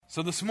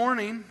So this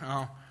morning,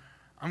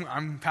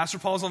 Pastor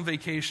Paul's on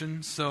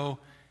vacation, so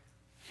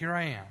here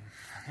I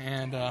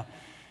am.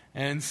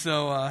 And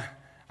so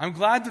I'm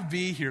glad to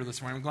be here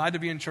this morning. I'm glad to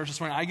be in church this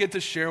morning. I get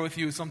to share with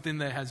you something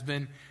that has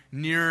been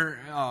near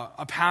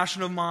a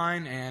passion of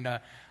mine, and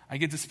I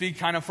get to speak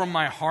kind of from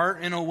my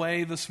heart in a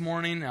way this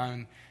morning.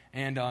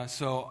 And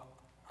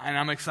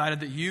I'm excited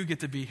that you get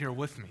to be here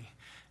with me.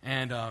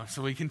 And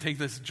so we can take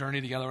this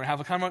journey together. We're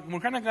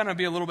kind of going to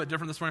be a little bit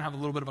different this morning, have a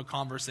little bit of a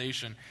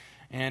conversation.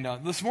 And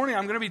this morning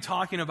I'm going to be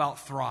talking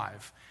about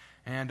Thrive.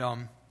 And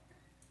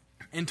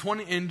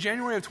in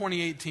January of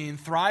 2018,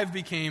 Thrive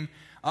became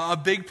a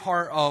big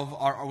part of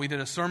we did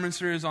a sermon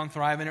series on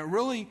Thrive, and it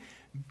really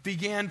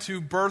began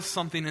to birth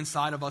something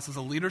inside of us as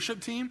a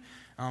leadership team,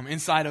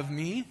 inside of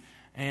me,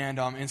 and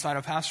inside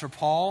of Pastor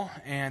Paul,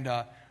 and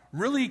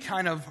really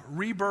kind of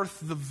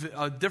rebirth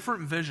a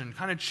different vision,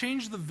 kind of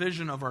change the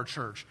vision of our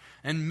church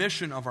and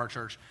mission of our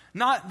church.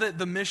 Not that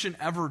the mission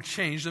ever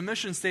changed. The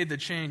mission stayed the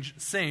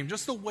same.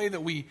 Just the way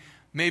that we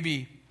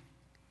maybe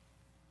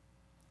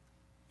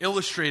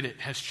illustrate it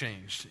has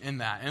changed in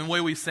that, and the way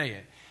we say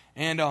it.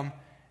 And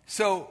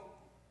so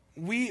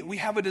we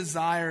have a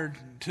desire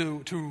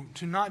to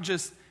not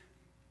just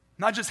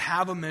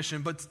have a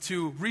mission, but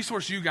to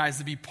resource you guys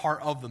to be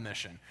part of the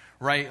mission,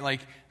 right? Like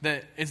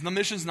the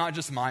mission's not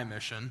just my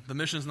mission. The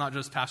mission's not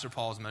just Pastor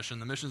Paul's mission.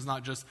 The mission's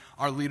not just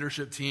our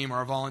leadership team or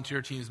our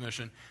volunteer team's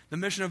mission. The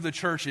mission of the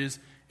church is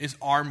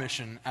our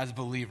mission as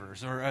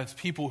believers or as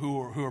people who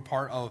are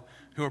part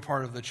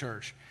of the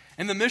church.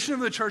 And the mission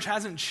of the church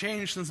hasn't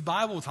changed since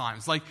Bible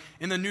times. Like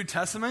in the New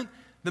Testament,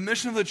 the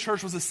mission of the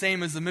church was the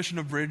same as the mission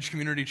of Bridge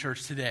Community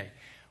Church today.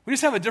 We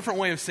just have a different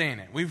way of saying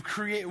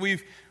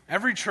it.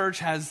 Every church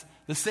has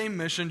the same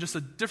mission, just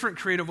a different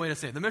creative way to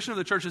say it. The mission of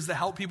the church is to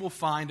help people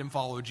find and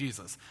follow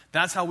Jesus.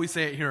 That's how we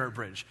say it here at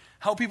Bridge.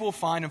 Help people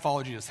find and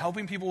follow Jesus.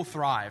 Helping people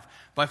thrive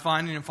by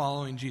finding and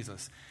following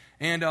Jesus.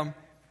 And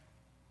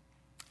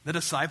the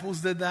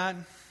disciples did that.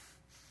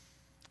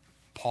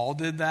 Paul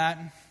did that.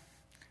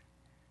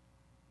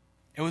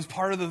 It was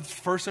part of the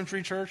first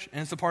century church,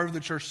 and it's a part of the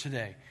church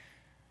today.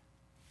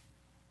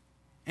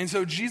 And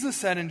so Jesus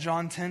said in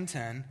John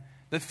 10:10,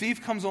 "The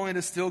thief comes only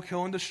to steal,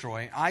 kill, and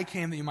destroy. I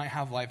came that you might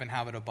have life and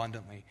have it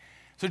abundantly."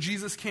 So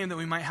Jesus came that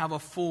we might have a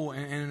full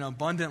and an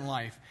abundant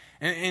life.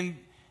 And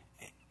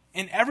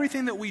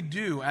everything that we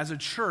do as a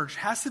church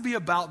has to be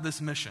about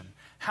this mission.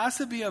 Has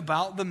to be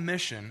about the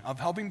mission of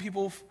helping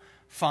people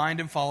find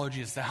and follow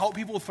Jesus, to help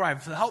people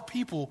thrive, to help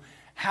people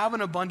have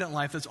an abundant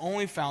life that's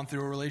only found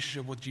through a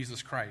relationship with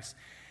Jesus Christ.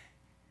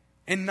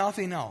 And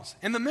nothing else.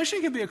 And the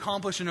mission can be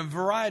accomplished in a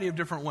variety of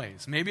different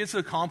ways. Maybe it's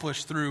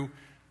accomplished through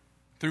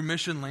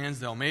Mission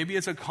Lansdale. Maybe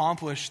it's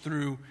accomplished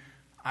through,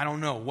 I don't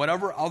know,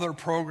 whatever other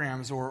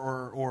programs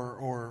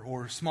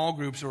or small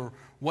groups or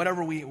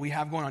whatever we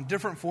have going on,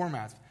 different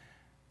formats.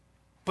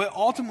 But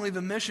ultimately,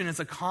 the mission is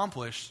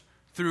accomplished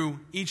through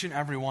each and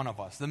every one of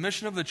us. The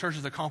mission of the church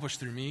is accomplished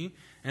through me,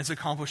 and it's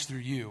accomplished through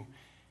you.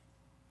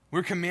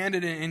 We're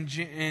commanded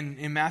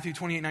in Matthew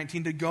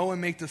 28:19 to go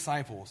and make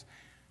disciples.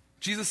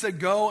 Jesus said,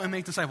 go and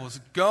make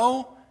disciples.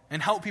 Go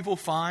and help people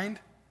find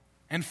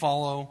and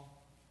follow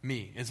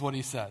me, is what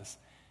he says.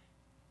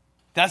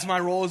 That's my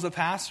role as a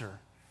pastor.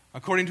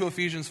 According to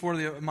Ephesians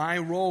 4, my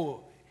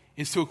role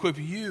is to equip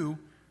you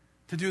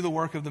to do the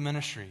work of the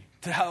ministry,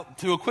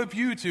 to equip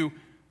you to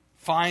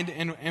find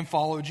and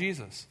follow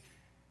Jesus,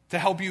 to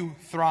help you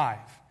thrive,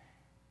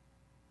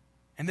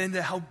 and then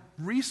to help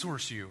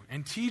resource you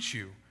and teach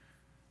you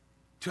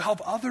to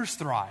help others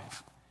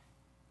thrive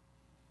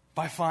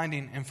by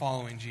finding and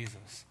following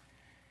Jesus.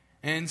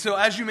 And so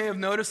as you may have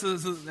noticed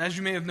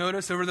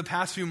over the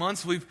past few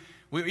months,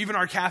 even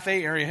our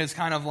cafe area has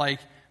kind of like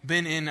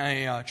been in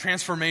a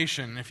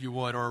transformation, if you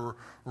would, or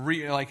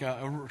like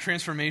a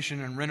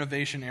transformation and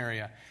renovation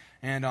area.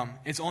 And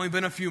it's only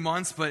been a few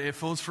months, but it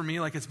feels for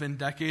me like it's been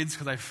decades,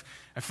 because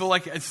I feel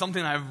like it's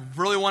something I've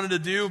really wanted to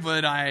do,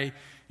 but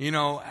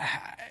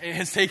it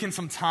has taken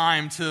some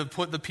time to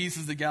put the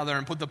pieces together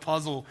and put the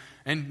puzzle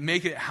and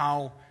make it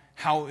how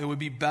it would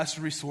be best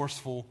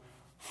resourceful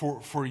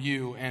for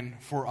you and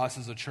for us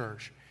as a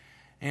church.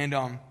 And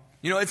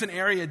it's an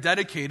area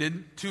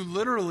dedicated to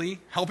literally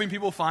helping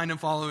people find and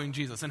following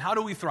Jesus. And how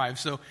do we thrive?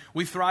 So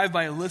we thrive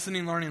by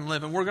listening, learning, and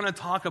live. And we're going to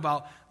talk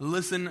about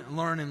listen,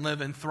 learn, and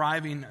live and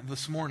thriving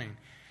this morning.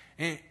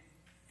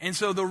 And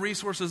so the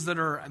resources that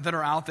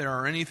are out there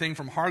are anything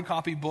from hard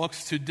copy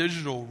books to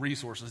digital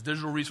resources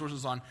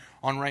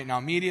on Right Now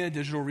Media,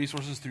 digital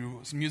resources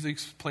through music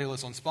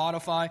playlists on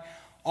Spotify,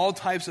 all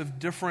types of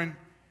different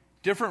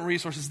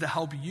resources to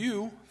help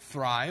you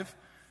thrive,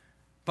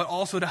 but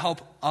also to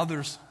help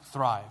others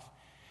thrive.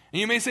 And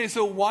you may say,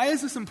 so why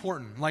is this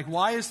important? Like,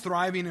 why is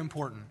thriving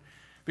important?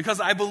 Because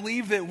I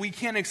believe that we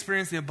can't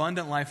experience the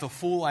abundant life, the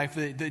full life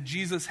that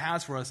Jesus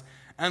has for us,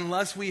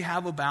 unless we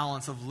have a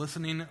balance of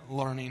listening,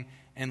 learning,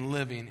 and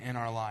living in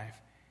our life.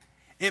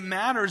 it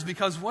matters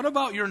because what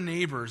about your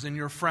neighbors and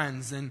your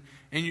friends and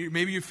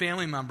maybe your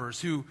family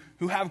members who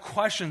have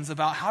questions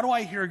about how do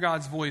I hear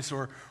God's voice,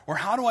 or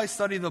how do I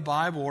study the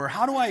Bible, or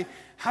how do I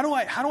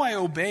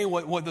obey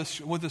what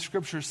the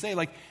scriptures say?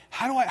 Like,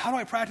 how do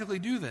I practically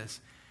do this?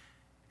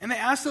 And they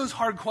ask those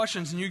hard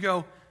questions, and you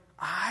go,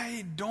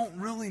 I don't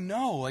really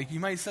know. Like, you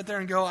might sit there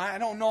and go, I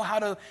know how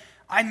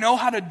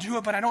to do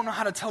it, but I don't know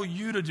how to tell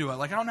you to do it.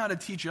 Like, I don't know how to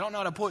teach you. I don't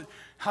know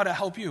how to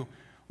help you.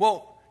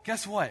 Well,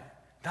 guess what?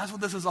 That's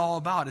what this is all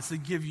about. It's to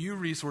give you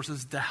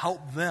resources to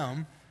help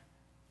them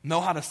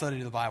know how to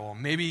study the Bible.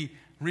 Maybe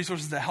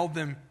resources to help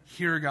them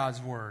hear God's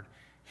word,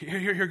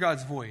 hear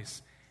God's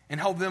voice, and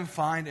help them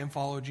find and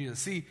follow Jesus.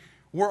 See,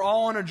 we're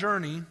all on a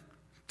journey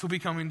to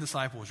becoming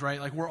disciples, right?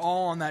 Like, we're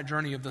all on that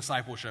journey of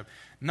discipleship.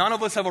 None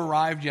of us have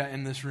arrived yet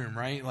in this room,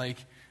 right? Like,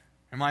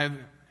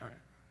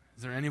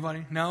 is there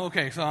anybody? No?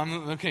 Okay,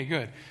 okay,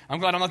 good. I'm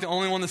glad I'm not the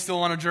only one that's still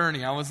on a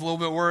journey. I was a little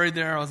bit worried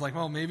there. I was like,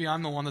 well, maybe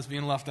I'm the one that's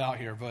being left out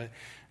here, but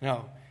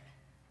no.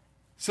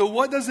 So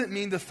what does it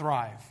mean to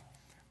thrive?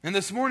 And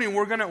this morning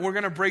we're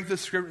gonna break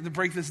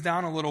this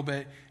down a little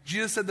bit.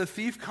 Jesus said, "The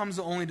thief comes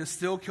only to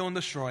steal, kill, and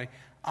destroy.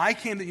 I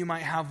came that you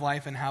might have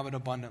life and have it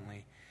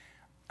abundantly."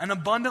 An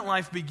abundant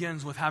life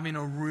begins with having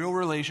a real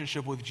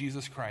relationship with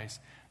Jesus Christ,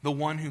 the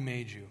one who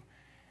made you.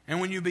 And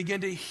when you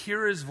begin to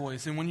hear his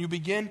voice, and when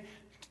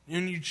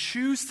you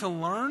choose to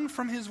learn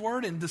from his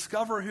word and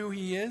discover who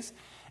he is,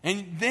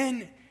 and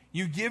then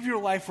you give your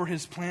life for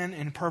his plan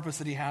and purpose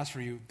that he has for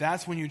you,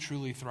 that's when you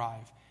truly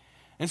thrive.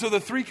 And so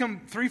the three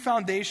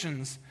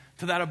foundations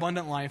to that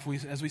abundant life,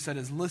 as we said,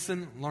 is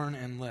listen, learn,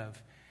 and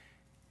live.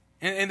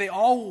 And they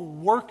all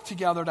work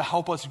together to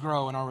help us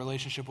grow in our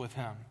relationship with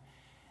him.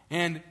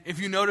 And if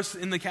you notice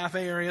in the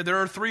cafe area, there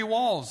are 3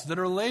 walls that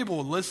are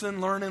labeled listen,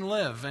 learn, and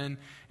live. And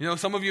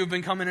some of you have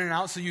been coming in and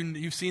out, so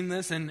you've seen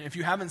this. And if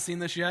you haven't seen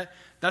this yet,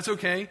 that's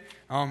okay.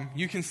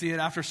 You can see it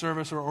after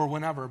service or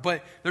whenever.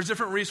 But there's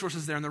different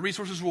resources there, and the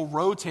resources will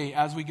rotate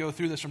as we go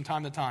through this from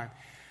time to time.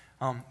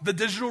 The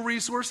digital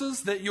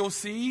resources that you'll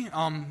see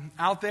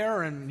out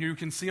there and you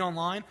can see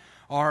online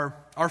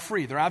are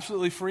free. They're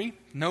absolutely free,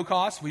 no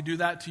cost. We do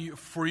that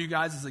for you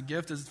guys as a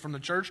gift from the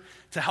church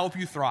to help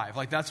you thrive.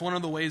 Like, that's one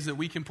of the ways that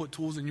we can put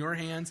tools in your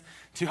hands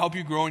to help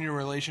you grow in your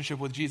relationship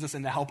with Jesus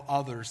and to help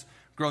others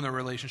grow in their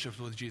relationships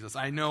with Jesus.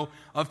 I know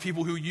of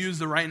people who use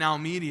the Right Now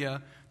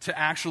media to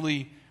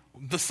actually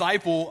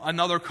disciple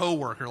another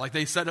coworker. Like,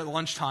 they sit at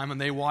lunchtime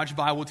and they watch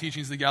Bible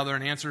teachings together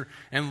and answer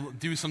and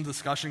do some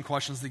discussion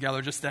questions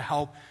together just to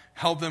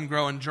help them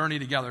grow and journey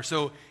together.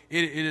 So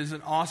it is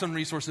an awesome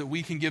resource that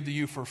we can give to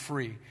you for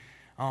free.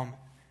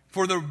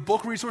 For the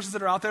book resources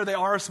that are out there, they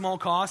are a small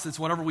cost. It's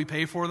whatever we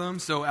pay for them.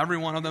 So every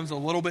one of them is a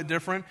little bit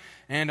different.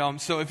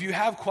 And so if you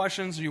have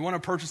questions or you want to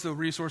purchase a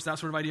resource, that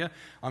sort of idea,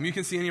 you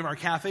can see any of our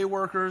cafe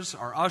workers,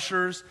 our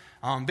ushers,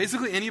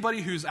 basically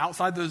anybody who's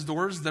outside those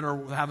doors that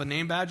have a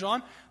name badge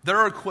on.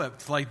 They're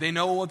equipped. Like, they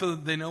know what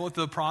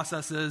the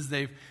process is.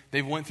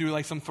 They've went through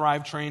like some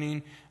Thrive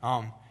training.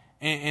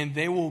 And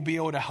they will be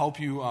able to help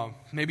you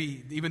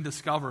maybe even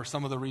discover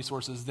some of the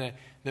resources that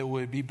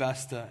would be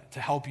best to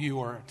help you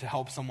or to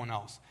help someone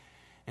else.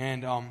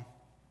 And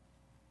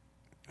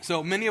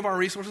so many of our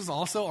resources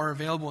also are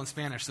available in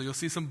Spanish. So you'll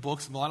see some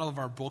books. A lot of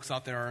our books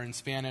out there are in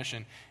Spanish,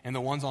 and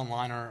the ones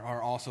online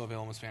are also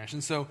available in Spanish.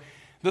 And so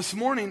this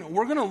morning,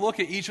 we're going to look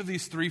at each of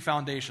these 3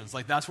 foundations.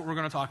 Like, that's what we're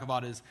going to talk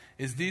about is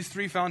these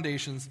 3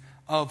 foundations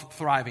of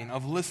thriving,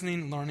 of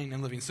listening, learning,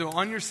 and living. So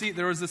on your seat,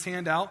 there is this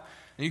handout,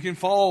 and you can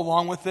follow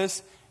along with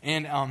this.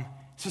 And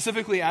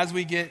specifically, as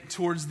we get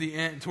towards the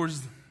end,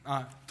 towards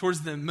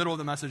the middle of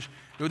the message,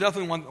 you'll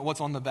definitely want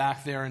what's on the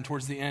back there and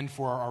towards the end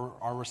for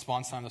our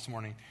response time this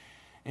morning.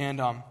 And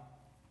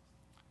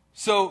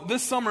so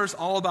this summer is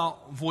all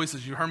about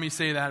voices. You heard me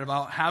say that,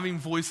 about having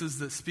voices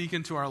that speak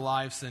into our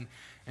lives.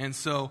 And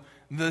so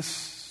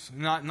this,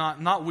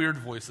 not weird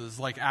voices,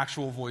 like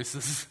actual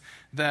voices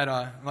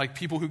that like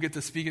people who get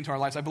to speak into our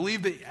lives. I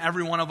believe that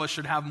every one of us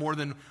should have more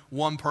than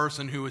one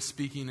person who is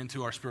speaking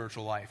into our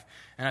spiritual life.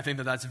 And I think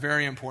that that's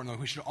very important.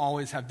 That we should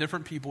always have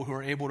different people who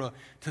are able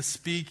to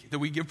speak, that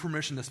we give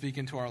permission to speak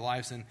into our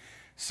lives. And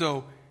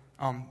so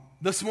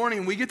this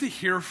morning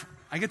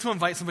I get to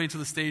invite somebody to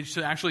the stage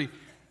to actually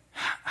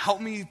help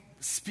me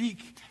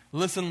speak,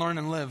 listen, learn,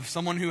 and live.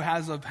 Someone who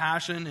has a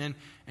passion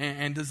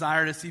and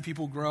desire to see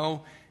people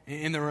grow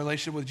in their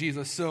relationship with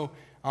Jesus. So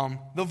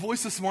the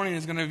voice this morning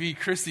is going to be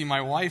Christy,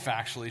 my wife,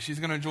 actually. She's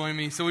going to join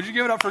me. So would you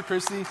give it up for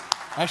Christy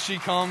as she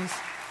comes?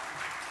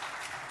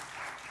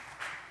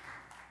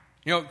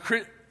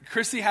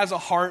 Christy has a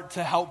heart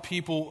to help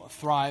people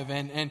thrive,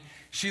 and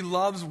she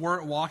loves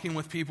walking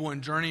with people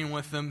and journeying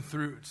with them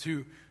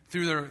through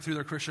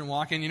their Christian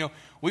walk. And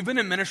we've been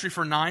in ministry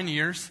for 9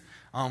 years.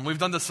 We've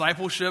done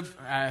discipleship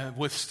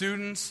with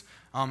students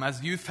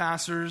as youth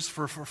pastors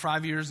for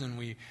 5 years, and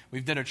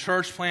we've did a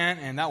church plant,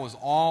 and that was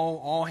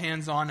all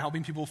hands on,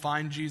 helping people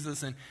find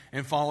Jesus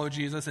and follow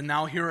Jesus. And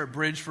now here at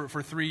Bridge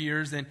for 3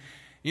 years, and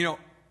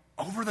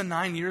over the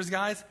 9 years,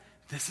 guys,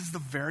 this is the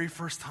very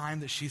first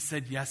time that she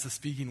said yes to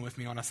speaking with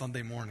me on a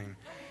Sunday morning.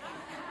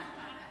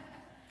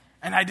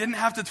 and I didn't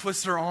have to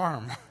twist her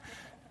arm.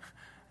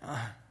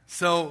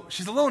 So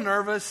she's a little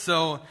nervous,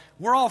 so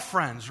we're all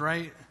friends,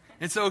 right?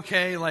 It's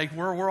okay, like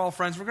we're all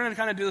friends. We're going to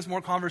kind of do this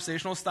more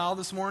conversational style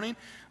this morning,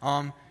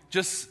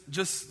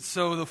 just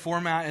so the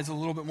format is a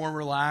little bit more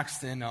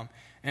relaxed and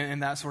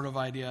that sort of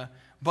idea.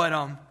 But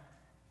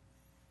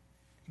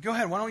go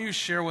ahead, why don't you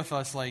share with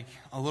us like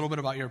a little bit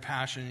about your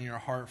passion and your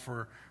heart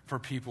for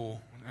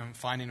people and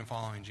finding and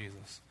following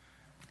Jesus.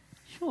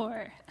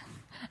 Sure.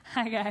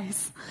 Hi,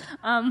 guys.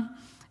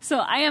 So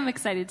I am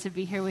excited to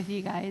be here with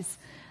you guys.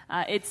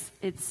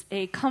 It's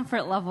a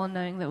comfort level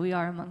knowing that we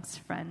are amongst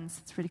friends.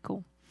 It's pretty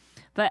cool.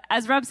 But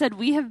as Rob said,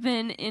 we have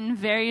been in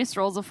various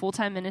roles of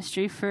full-time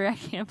ministry for, I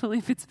can't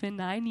believe it's been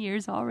 9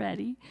 years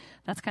already.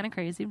 That's kind of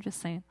crazy, I'm just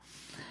saying.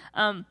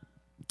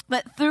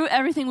 But through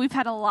everything, we've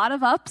had a lot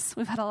of ups,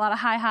 we've had a lot of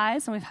high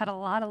highs, and we've had a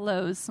lot of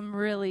lows, some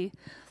really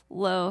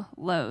low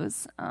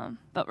lows.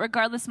 But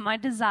regardless, my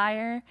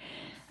desire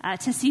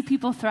to see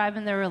people thrive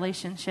in their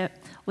relationship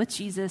with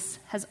Jesus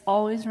has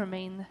always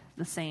remained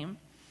the same.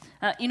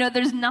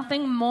 There's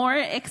nothing more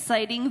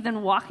exciting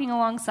than walking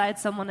alongside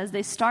someone as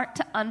they start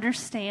to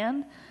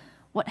understand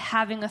what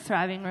having a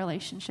thriving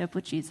relationship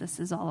with Jesus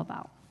is all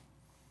about.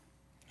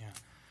 Yeah.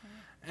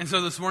 And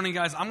so this morning,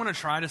 guys, I'm going to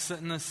try to sit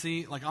in this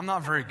seat. Like, I'm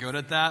not very good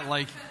at that.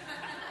 Like,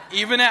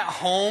 even at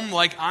home,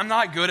 like, I'm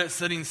not good at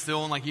sitting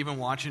still and, like, even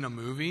watching a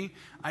movie.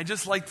 I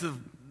just like to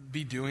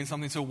be doing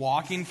something. So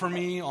walking for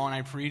me when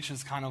I preach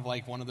is kind of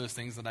like one of those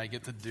things that I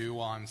get to do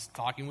while I'm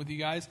talking with you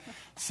guys.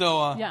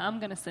 So yeah,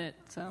 I'm gonna sit.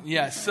 So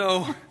yeah,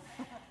 so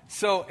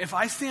if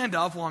I stand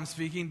up while I'm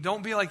speaking,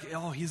 don't be like,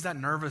 oh, he's that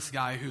nervous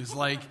guy who's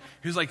like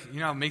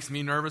it makes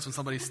me nervous when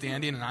somebody's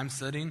standing and I'm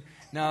sitting.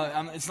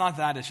 No, it's not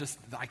that. It's just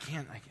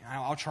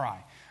I'll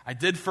try. I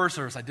did first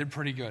service. I did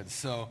pretty good.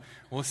 So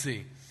we'll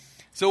see.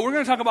 So we're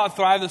going to talk about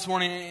Thrive this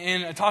morning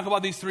and talk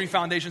about these three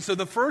foundations. So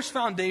the first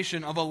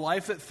foundation of a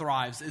life that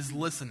thrives is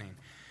listening.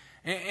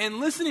 And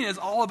listening is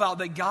all about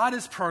that God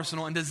is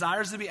personal and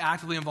desires to be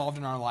actively involved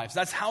in our lives.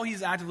 That's how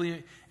he's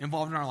actively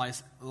involved in our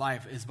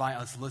life is by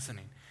us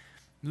listening.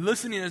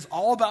 Listening is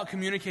all about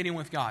communicating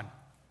with God.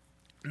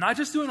 Not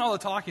just doing all the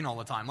talking all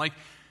the time. Like,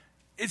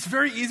 it's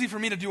very easy for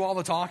me to do all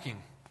the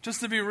talking.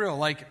 Just to be real,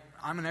 like,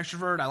 I'm an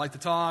extrovert. I like to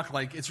talk.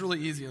 Like, it's really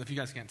easy if you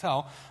guys can't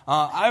tell.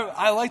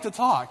 I like to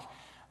talk.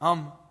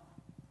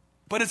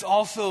 But it's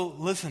also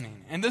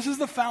listening. And this is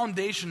the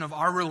foundation of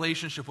our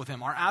relationship with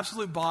him. Our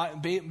absolute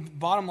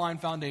bottom line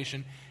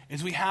foundation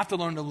is we have to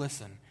learn to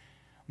listen.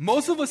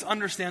 Most of us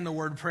understand the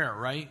word prayer,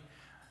 right?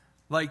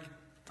 Like,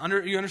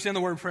 you understand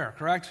the word prayer,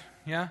 correct?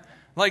 Yeah?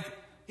 Like,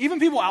 even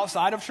people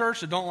outside of church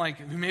that don't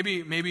who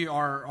maybe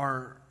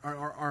are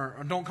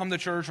don't come to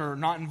church or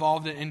not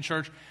involved in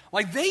church,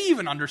 like they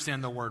even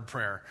understand the word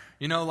prayer.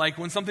 Like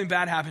when something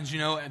bad happens,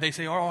 they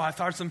say, oh, I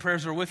thought some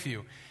prayers are with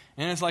you.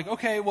 And it's like,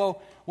 okay,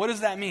 well, what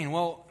does that mean?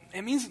 Well,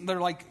 it means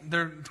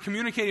they're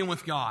communicating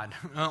with God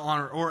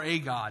or a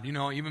God.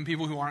 Even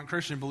people who aren't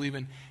Christian believe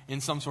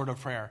in some sort of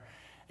prayer.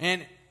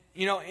 And,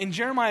 in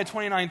Jeremiah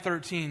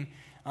 29:13,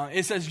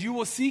 it says, you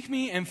will seek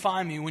me and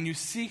find me when you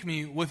seek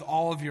me with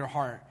all of your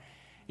heart.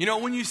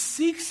 When you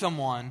seek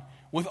someone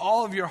with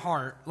all of your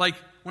heart, like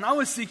when I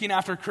was seeking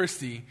after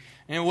Christy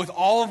and with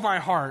all of my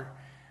heart,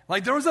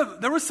 like there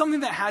was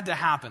something that had to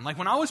happen. Like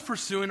when I was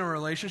pursuing a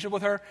relationship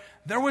with her,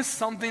 there was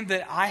something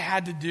that I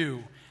had to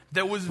do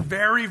that was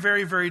very,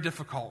 very, very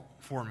difficult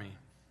for me.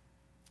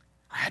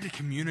 I had to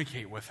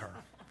communicate with her.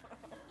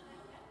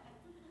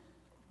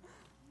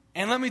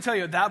 And let me tell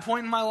you, at that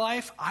point in my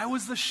life, I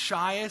was the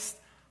shyest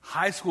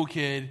high school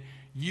kid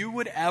you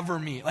would ever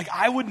meet. Like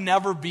I would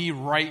never be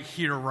right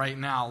here, right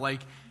now.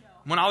 Like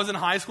when I was in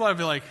high school, I'd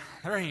be like,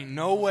 there ain't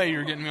no way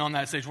you're getting me on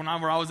that stage.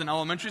 Whenever I was in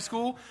elementary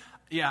school,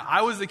 yeah,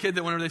 I was the kid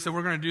that whenever they said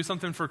we're going to do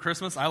something for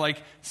Christmas, I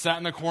sat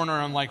in the corner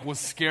and was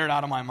scared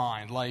out of my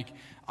mind.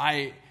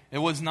 It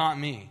was not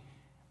me.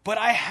 But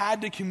I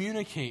had to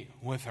communicate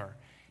with her.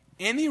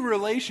 Any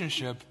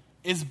relationship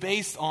is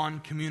based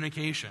on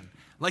communication.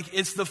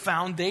 It's the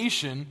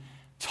foundation,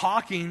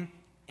 talking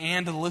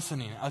and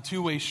listening, a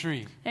two-way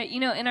street.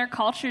 In our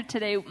culture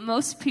today,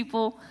 most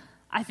people,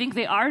 I think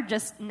they are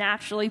just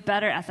naturally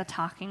better at the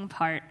talking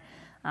part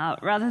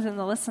rather than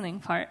the listening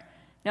part.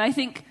 Now, I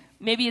think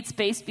maybe it's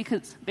based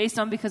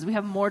on because we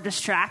have more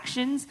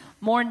distractions,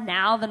 more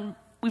now than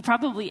we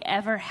probably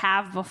ever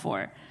have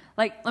before.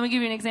 Let me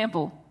give you an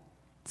example.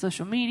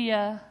 Social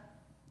media,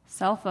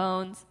 cell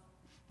phones,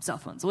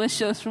 wish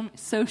shows from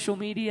social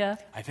media.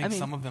 I mean,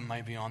 some of them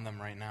might be on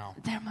them right now.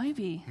 There might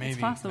be. Maybe.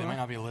 It's possible. They might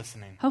not be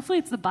listening. Hopefully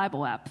it's the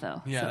Bible app,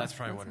 though. Yeah, that's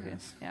probably what it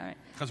is. Yeah, right.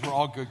 Because we're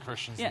all good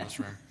Christians in this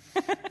room.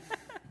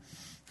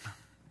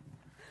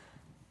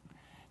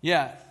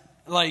 Yeah,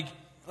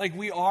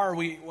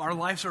 our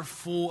lives are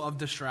full of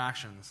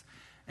distractions.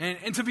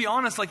 And to be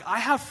honest, I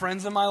have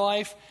friends in my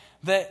life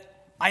that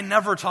I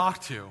never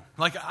talk to.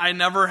 I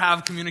never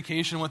have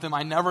communication with them.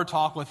 I never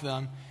talk with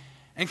them.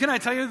 And can I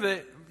tell you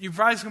that you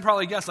guys can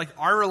probably guess,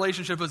 our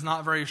relationship is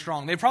not very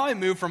strong. They probably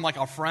moved from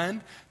a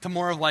friend to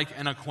more of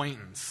an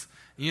acquaintance.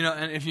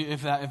 And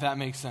if that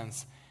makes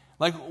sense.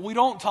 We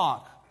don't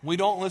talk. We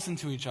don't listen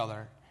to each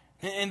other.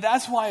 And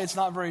that's why it's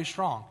not very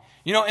strong.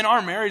 In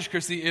our marriage,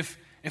 Christy, if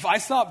I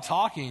stop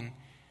talking,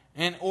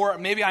 or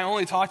maybe I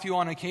only talk to you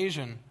on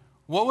occasion,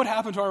 what would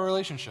happen to our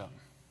relationship?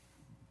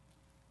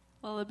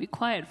 Well, it'd be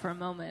quiet for a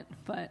moment,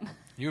 but...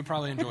 You would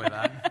probably enjoy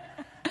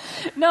that.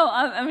 No,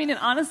 I mean, and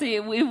honestly,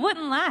 it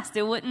wouldn't last.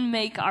 It wouldn't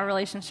make our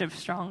relationship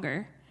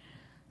stronger.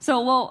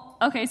 So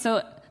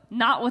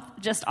not with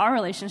just our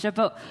relationship,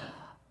 but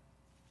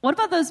what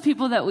about those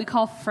people that we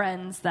call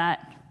friends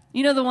that,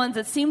 the ones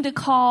that seem to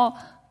call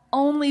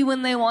only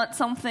when they want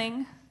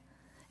something?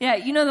 Yeah,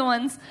 the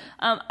ones,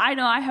 I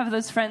know I have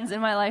those friends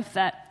in my life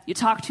that you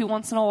talk to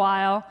once in a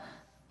while,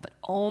 but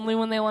only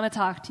when they want to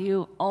talk to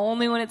you,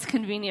 only when it's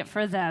convenient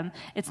for them.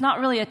 It's not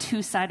really a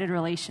two-sided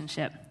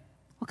relationship.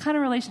 What kind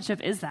of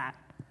relationship is that?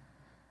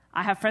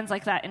 I have friends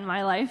like that in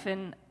my life,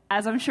 and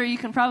as I'm sure you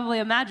can probably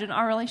imagine,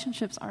 our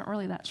relationships aren't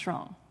really that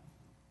strong.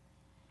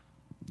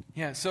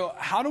 Yeah, so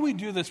how do we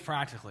do this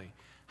practically?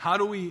 How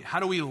do we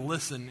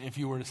listen, if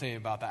you were to say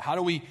about that? How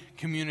do we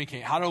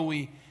communicate? How do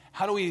we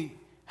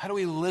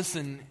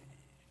listen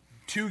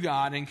to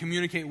God and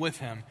communicate with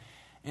Him?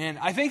 And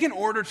I think in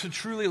order to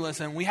truly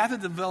listen, we have to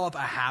develop a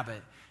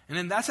habit. And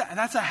then that's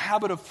a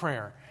habit of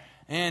prayer.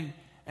 And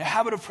a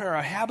habit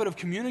of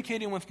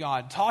communicating with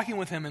God, talking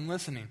with Him and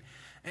listening.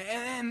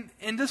 And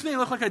this may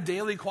look like a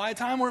daily quiet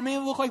time, or it may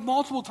look like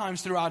multiple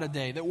times throughout a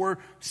day that we're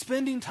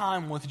spending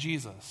time with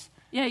Jesus.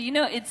 Yeah,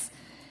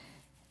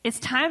 it's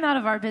time out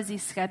of our busy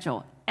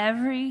schedule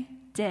every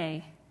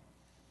day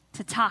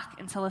to talk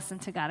and to listen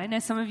to God. I know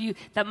some of you,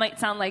 that might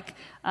sound like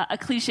a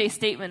cliche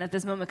statement at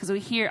this moment because we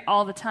hear it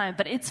all the time,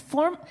 but it's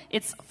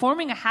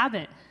forming a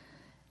habit.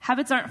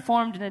 Habits aren't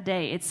formed in a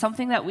day. It's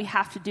something that we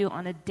have to do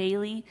on a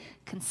daily,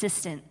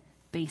 consistent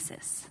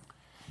basis.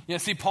 Yeah,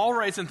 see, Paul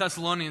writes in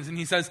Thessalonians, and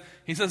he says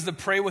to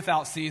pray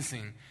without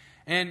ceasing.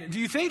 And do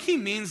you think he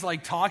means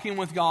like talking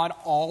with God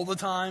all the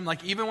time?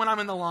 Like even when I'm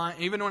in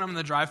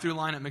the drive-through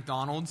line at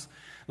McDonald's,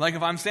 like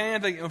if I'm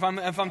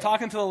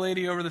talking to the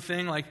lady over the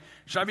thing, like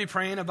should I be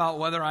praying about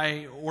whether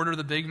I order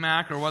the Big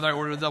Mac or whether I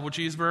order the double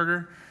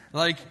cheeseburger?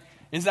 Like,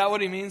 is that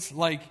what he means?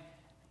 Like,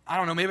 I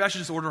don't know, maybe I should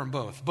just order them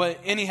both. But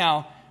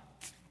anyhow,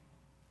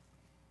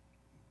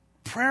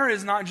 prayer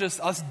is not just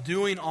us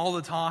doing all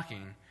the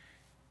talking.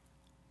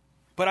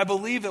 But I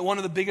believe that one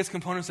of the biggest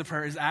components of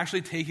prayer is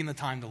actually taking the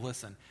time to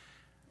listen.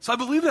 So I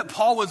believe that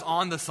Paul was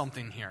on to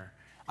something here.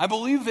 I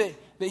believe that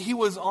he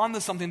was on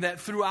to something that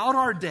throughout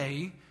our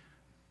day,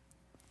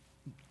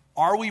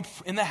 are we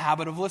in the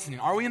habit of listening?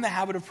 Are we in the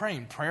habit of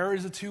praying? Prayer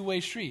is a two-way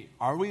street.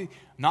 Are we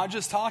not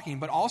just talking,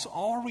 but also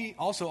are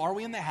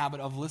we in the habit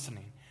of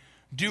listening?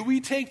 Do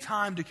we take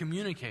time to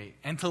communicate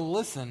and to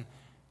listen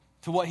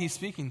to what He's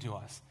speaking to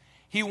us?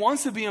 He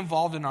wants to be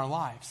involved in our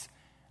lives.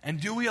 And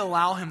do we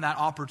allow Him that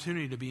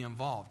opportunity to be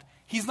involved?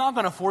 He's not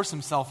going to force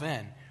Himself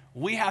in.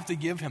 We have to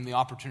give Him the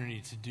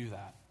opportunity to do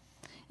that.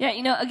 Yeah,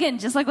 again,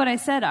 just like what I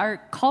said, our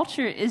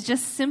culture is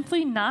just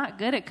simply not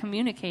good at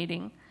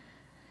communicating.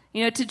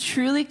 To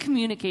truly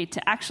communicate,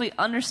 to actually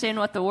understand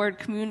what the word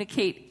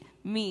communicate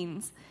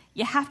means,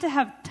 you have to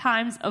have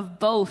times of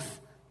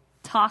both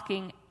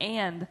talking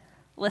and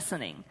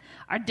listening.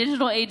 Our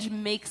digital age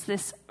makes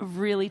this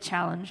really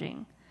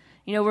challenging.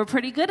 We're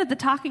pretty good at the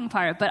talking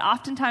part, but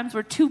oftentimes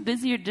we're too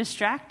busy or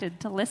distracted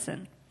to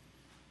listen.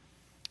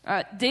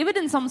 David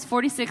in Psalms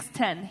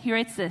 46:10, he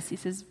writes this. He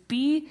says,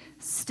 "Be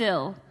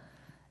still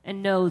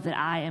and know that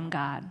I am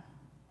God."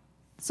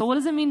 So what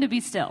does it mean to be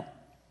still?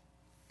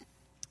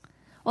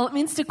 Well, it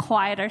means to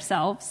quiet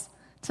ourselves,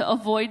 to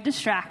avoid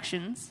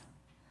distractions.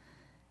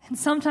 And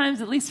sometimes,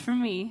 at least for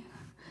me,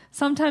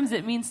 sometimes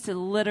it means to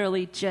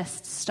literally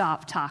just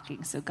stop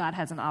talking so God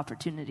has an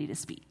opportunity to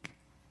speak.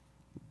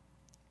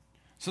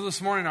 So this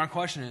morning our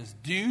question is,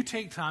 do you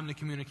take time to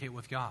communicate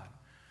with God?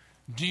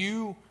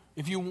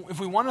 If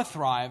we want to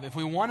thrive, if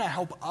we want to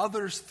help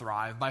others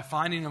thrive by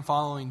finding and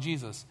following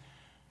Jesus,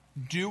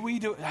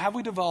 have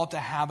we developed a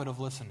habit of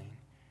listening?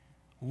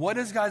 What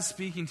is God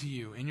speaking to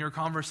you in your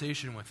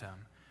conversation with Him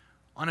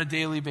on a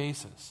daily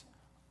basis?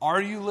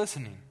 Are you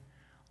listening?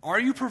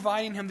 Are you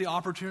providing Him the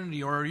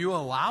opportunity, or are you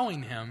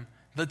allowing Him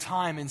the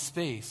time and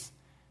space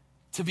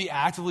to be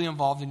actively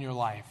involved in your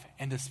life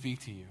and to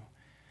speak to you?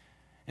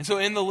 And so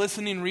in the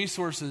listening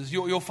resources,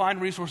 you'll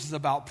find resources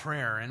about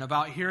prayer and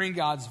about hearing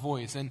God's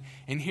voice and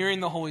hearing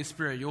the Holy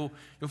Spirit. You'll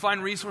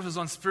find resources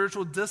on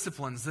spiritual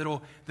disciplines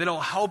that'll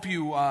help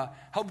you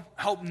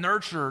help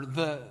nurture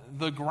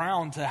the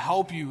ground to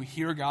help you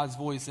hear God's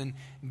voice and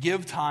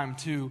give time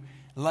to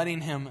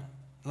letting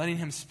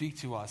Him speak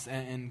to us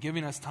and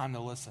giving us time to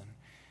listen.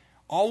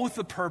 All with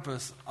the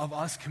purpose of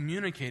us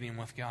communicating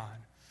with God.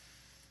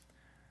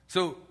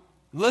 So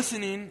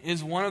listening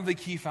is one of the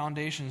key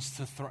foundations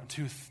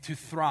to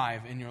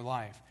thrive in your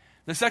life.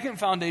 The second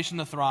foundation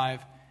to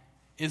thrive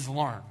is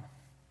learn.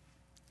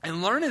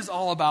 And learn is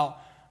all about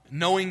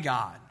knowing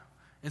God.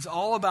 It's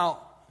all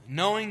about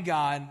knowing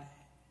God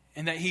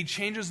and that He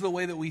changes the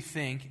way that we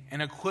think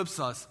and equips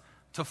us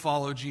to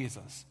follow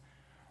Jesus.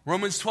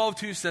 Romans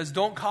 12:2 says,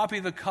 don't copy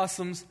the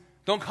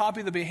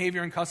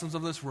behavior and customs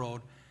of this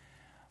world,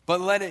 but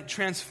let it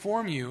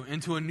transform you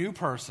into a new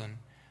person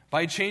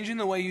by changing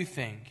the way you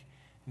think,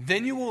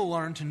 then you will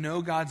learn to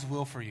know God's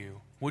will for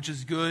you, which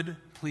is good,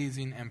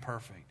 pleasing, and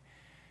perfect.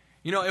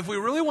 You know, if we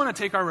really want to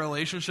take our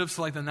relationships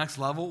to like the next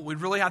level,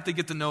 we'd really have to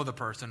get to know the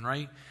person,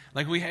 right?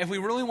 Like if we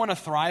really want to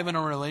thrive in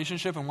a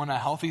relationship and want a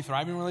healthy,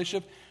 thriving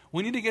relationship,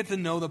 we need to get to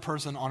know the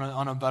person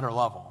on a better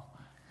level.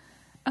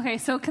 Okay,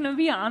 so can I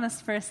be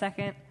honest for a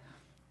second?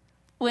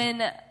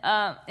 When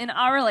in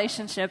our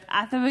relationship,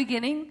 at the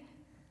beginning,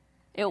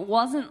 it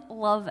wasn't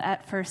love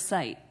at first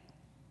sight.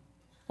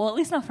 Well, at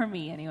least not for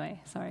me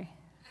anyway, sorry.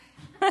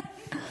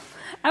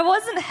 I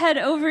wasn't head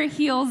over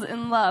heels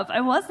in love.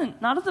 I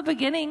wasn't, not at the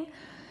beginning.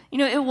 You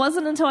know, it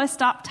wasn't until I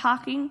stopped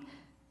talking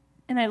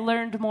and I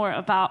learned more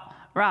about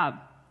Rob.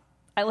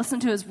 I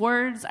listened to his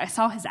words. I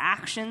saw his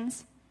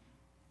actions.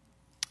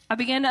 I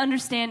began to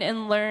understand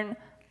and learn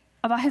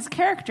about his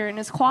character and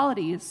his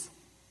qualities,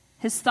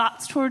 his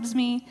thoughts towards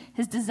me,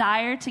 his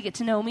desire to get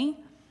to know me.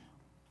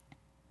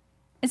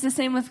 It's the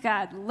same with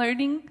God.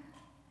 Learning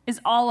is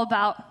all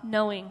about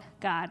knowing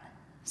God.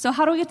 So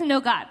how do we get to know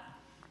God?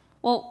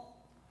 Well,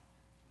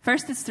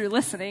 first it's through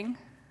listening.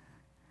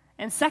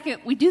 And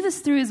second, we do this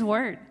through his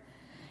word.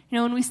 You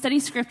know, when we study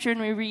scripture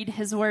and we read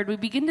his word, we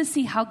begin to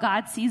see how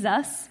God sees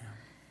us.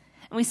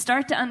 And we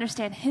start to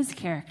understand his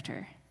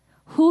character,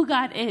 who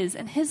God is,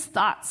 and his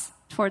thoughts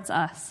towards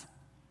us.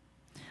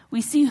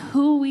 We see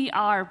who we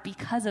are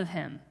because of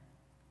him,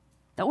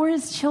 that we're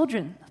his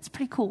children. That's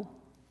pretty cool.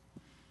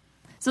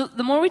 So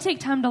the more we take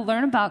time to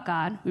learn about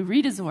God, we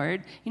read his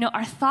word, you know,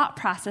 our thought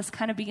process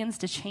kind of begins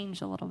to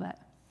change a little bit.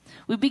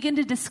 We begin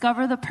to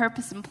discover the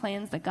purpose and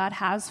plans that God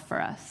has for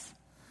us.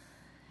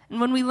 And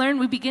when we learn,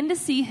 we begin to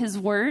see his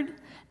word,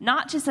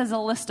 not just as a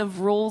list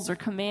of rules or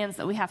commands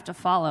that we have to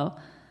follow,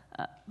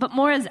 but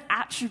more as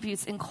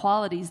attributes and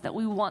qualities that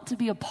we want to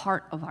be a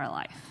part of our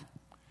life.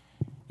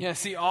 Yeah,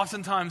 see,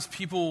 oftentimes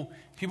people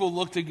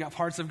look to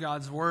parts of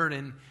God's word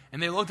and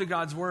they look at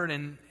God's word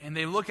and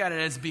they look at it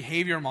as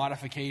behavior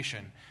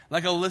modification,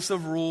 like a list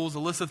of rules, a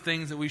list of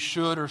things that we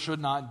should or should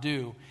not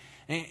do.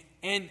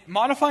 And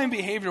modifying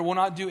behavior will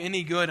not do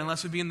any good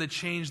unless we begin to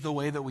change the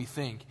way that we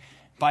think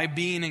by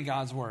being in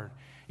God's word.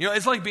 You know,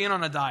 it's like being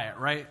on a diet,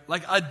 right?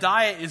 Like a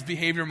diet is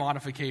behavior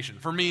modification.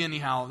 For me,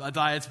 anyhow, a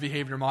diet's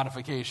behavior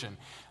modification.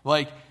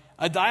 Like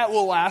a diet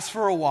will last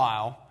for a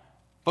while,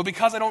 but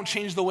because I don't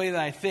change the way that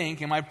I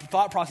think and my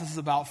thought processes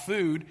about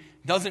food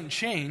doesn't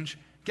change,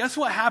 guess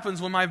what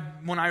happens when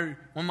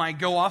I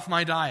go off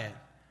my diet?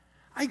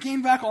 I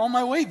gain back all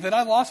my weight that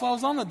I lost while I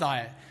was on the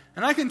diet.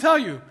 And I can tell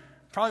you,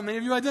 probably many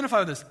of you identify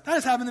with this, that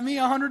has happened to me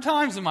 100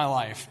 times in my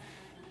life,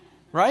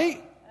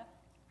 right?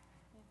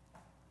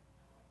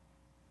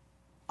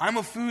 I'm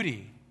a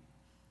foodie,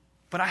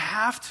 but I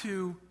have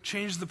to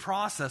change the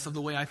process of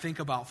the way I think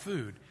about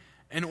food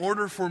in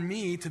order for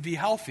me to be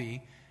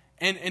healthy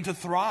and to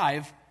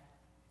thrive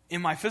in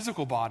my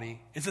physical body.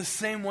 It's the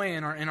same way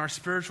in our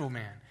spiritual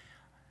man.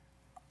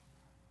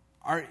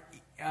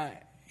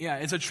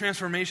 It's a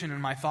transformation in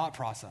my thought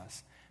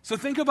process. So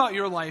think about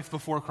your life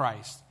before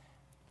Christ,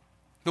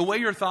 the way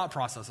your thought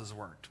processes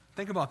worked.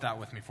 Think about that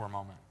with me for a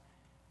moment.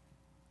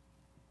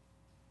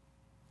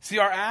 See,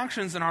 our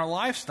actions and our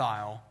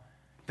lifestyle,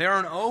 they are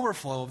an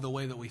overflow of the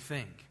way that we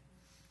think.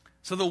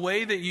 So the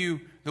way that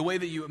you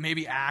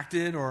maybe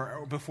acted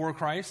or before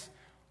Christ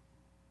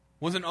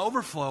was an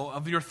overflow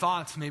of your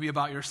thoughts maybe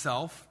about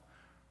yourself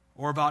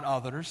or about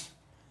others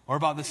or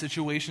about the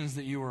situations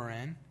that you were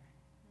in.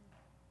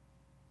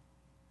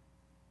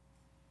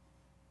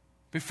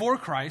 Before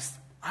Christ,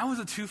 I was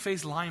a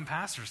two-faced lying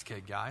pastor's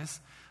kid, guys.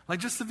 Like,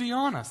 just to be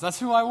honest, that's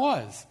who I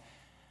was.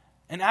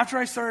 And after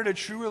I started a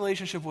true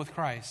relationship with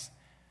Christ,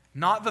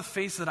 not the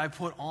face that I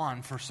put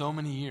on for so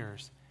many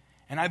years,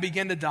 and I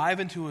began to dive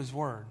into his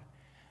word,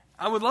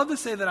 I would love to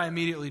say that I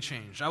immediately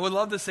changed. I would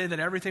love to say that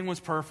everything was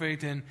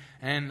perfect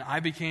and I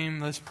became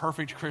this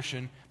perfect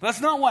Christian. But that's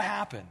not what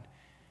happened.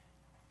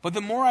 But the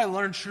more I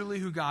learned truly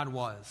who God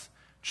was,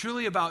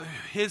 truly about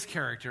his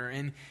character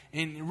and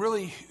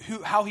really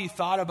how he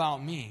thought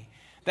about me,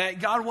 that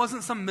God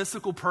wasn't some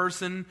mystical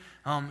person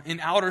in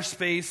outer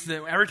space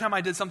that every time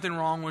I did something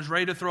wrong was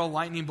ready to throw a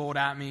lightning bolt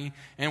at me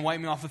and wipe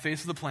me off the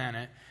face of the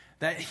planet,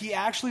 that he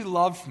actually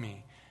loved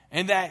me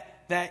and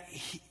that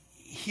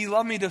he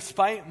loved me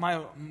despite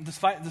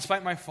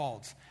my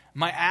faults.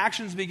 My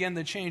actions began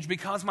to change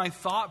because my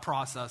thought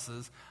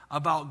processes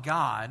about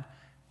God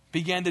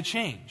began to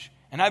change.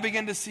 And I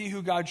began to see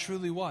who God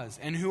truly was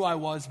and who I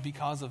was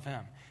because of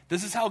him.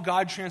 This is how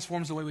God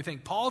transforms the way we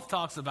think. Paul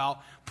talks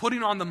about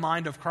putting on the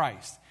mind of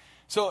Christ.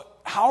 So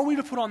how are we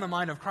to put on the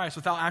mind of Christ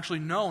without actually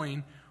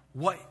knowing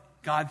what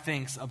God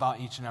thinks about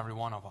each and every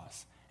one of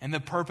us and the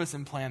purpose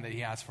and plan that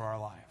he has for our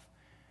life?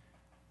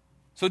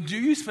 So do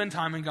you spend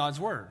time in God's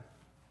word?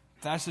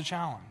 That's the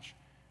challenge.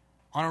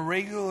 On a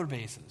regular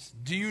basis,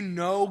 do you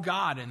know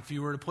God? And if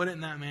you were to put it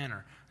in that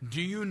manner,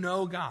 do you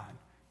know God?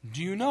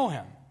 Do you know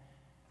him?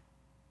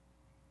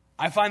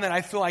 I find that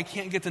I feel I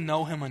can't get to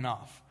know him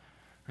enough.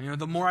 You know,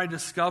 the more I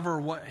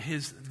discover what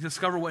his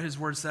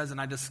word says,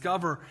 and I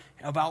discover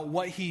about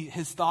what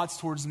his thoughts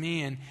towards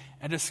me, and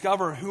I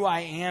discover who I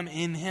am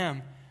in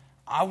him,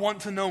 I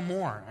want to know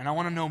more, and I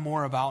want to know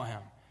more about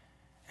him.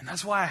 And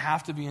that's why I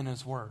have to be in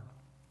his word.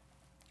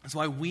 That's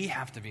why we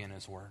have to be in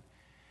his word.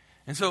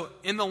 And so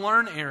in the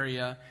learn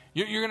area,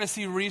 you're going to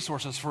see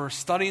resources for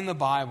studying the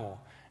Bible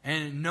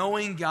and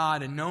knowing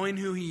God and knowing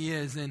who he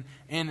is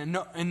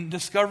and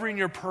discovering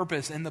your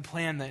purpose and the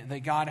plan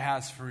that God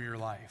has for your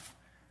life.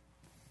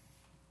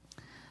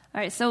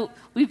 All right, so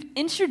we've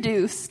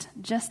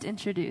just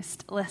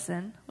introduced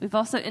listen. We've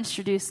also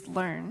introduced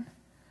learn.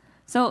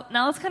 So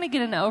now let's kind of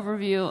get an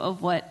overview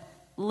of what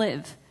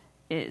live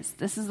is.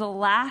 This is the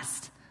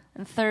last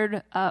and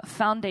third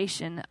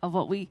foundation of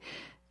what we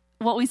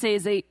say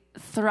is a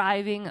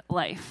thriving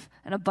life,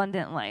 an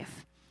abundant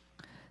life.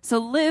 So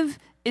live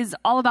is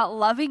all about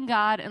loving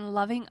God and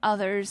loving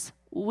others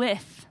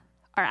with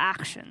our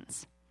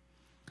actions.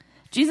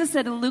 Jesus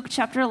said in Luke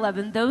chapter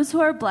 11, those who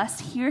are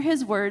blessed hear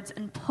his words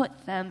and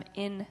put them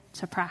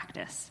into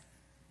practice.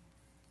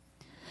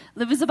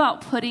 Live is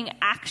about putting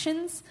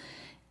actions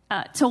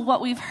to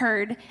what we've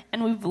heard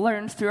and we've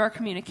learned through our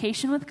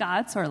communication with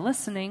God, so our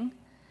listening,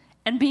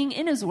 and being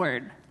in his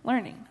word,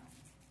 learning.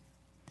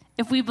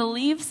 If we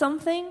believe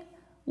something,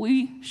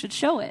 we should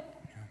show it.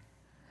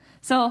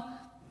 So,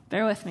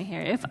 bear with me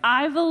here. If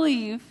I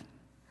believe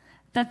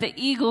that the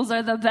Eagles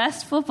are the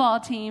best football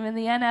team in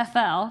the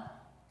NFL,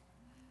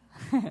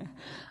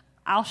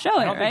 I'll show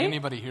it, right? I don't think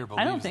anybody here believes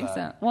that. I don't think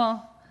so.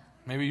 Well,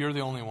 maybe you're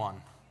the only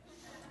one.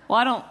 Well,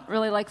 I don't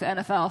really like the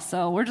NFL,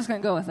 so we're just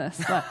going to go with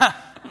this. But,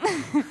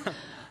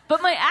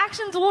 but my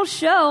actions will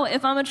show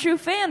if I'm a true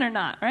fan or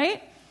not,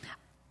 right?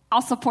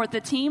 I'll support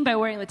the team by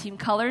wearing the team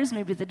colors,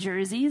 maybe the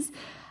jerseys.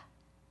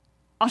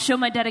 I'll show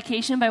my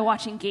dedication by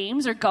watching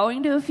games or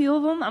going to a few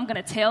of them. I'm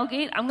going to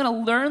tailgate. I'm going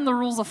to learn the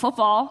rules of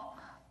football.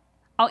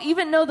 I'll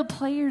even know the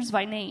players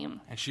by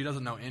name. And she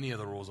doesn't know any of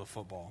the rules of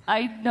football.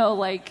 I know,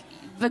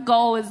 the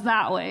goal is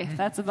that way.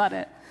 That's about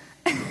it.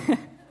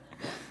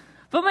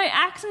 But my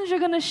actions are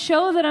going to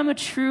show that I'm a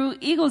true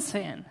Eagles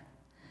fan.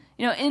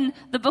 In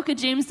the book of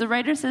James, the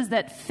writer says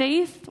that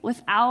faith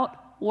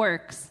without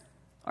works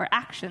or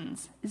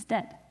actions is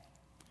dead.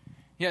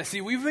 Yeah,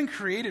 see, we've been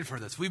created for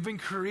this. We've been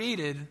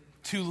created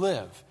to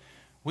live.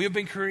 We have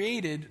been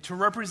created to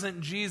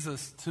represent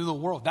Jesus to the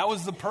world. That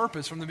was the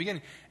purpose from the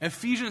beginning.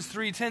 Ephesians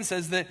 3:10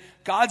 says that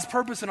God's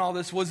purpose in all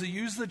this was to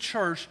use the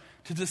church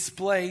to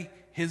display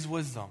his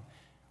wisdom.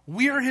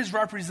 We are his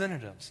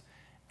representatives.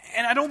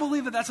 And I don't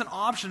believe that that's an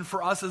option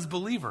for us as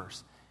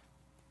believers.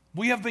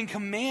 We have been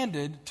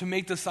commanded to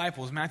make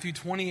disciples, Matthew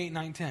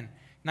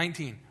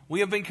 28:19. We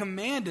have been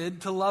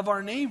commanded to love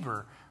our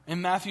neighbor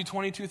in Matthew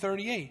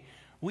 22:38.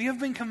 We have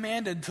been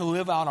commanded to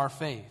live out our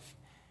faith.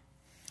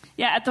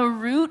 Yeah, at the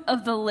root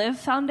of the Live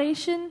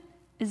Foundation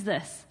is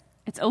this.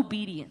 It's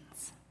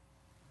obedience.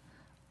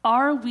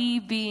 Are we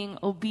being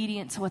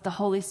obedient to what the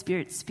Holy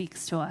Spirit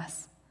speaks to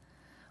us?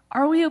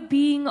 Are we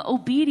being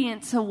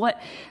obedient to what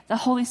the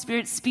Holy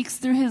Spirit speaks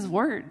through his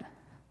word?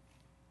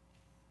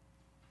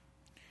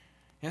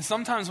 And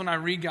sometimes when I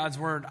read God's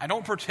word, I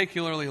don't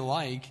particularly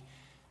like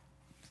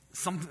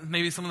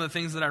maybe some of the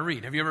things that I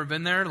read. Have you ever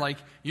been there?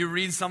 You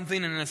read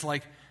something and it's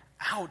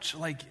ouch,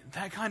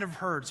 that kind of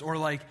hurts. Or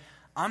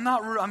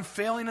I'm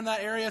failing in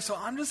that area, so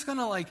I'm just going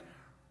to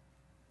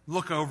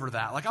look over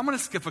that. I'm going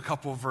to skip a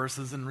couple of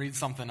verses and read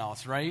something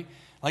else, right?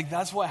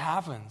 That's what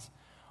happens.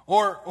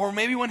 Or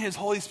maybe when his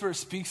Holy Spirit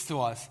speaks to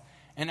us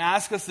and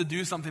asks us to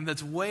do something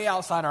that's way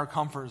outside our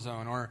comfort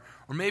zone, or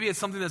maybe it's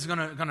something that's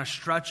going to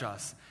stretch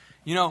us.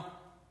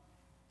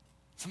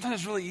 Sometimes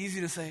it's really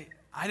easy to say,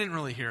 I didn't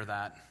really hear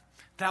that.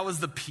 That was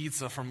the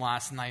pizza from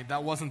last night.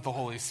 That wasn't the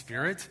Holy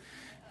Spirit.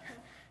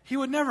 He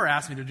would never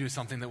ask me to do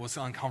something that was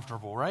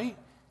uncomfortable, right?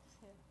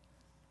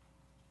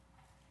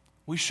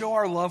 We show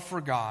our love for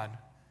God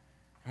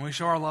and we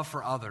show our love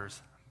for others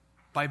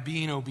by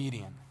being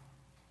obedient,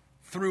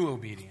 through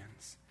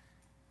obedience.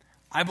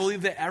 I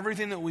believe that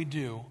everything that we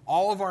do,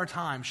 all of our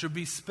time, should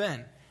be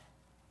spent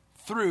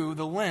through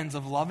the lens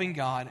of loving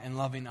God and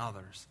loving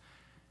others.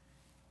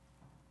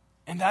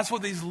 And that's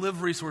what these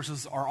Live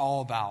resources are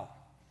all about.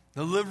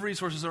 The Live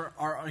resources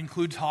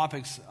include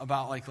topics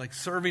about like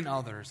serving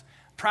others,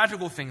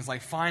 practical things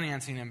like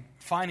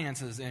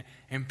finances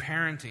and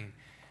parenting,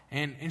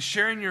 and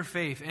sharing your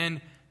faith, and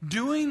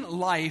doing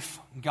life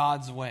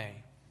God's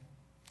way.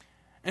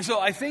 And so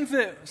I think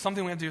that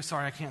something we have to do,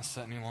 sorry, I can't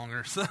sit any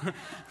longer. So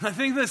I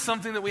think that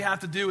something that we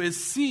have to do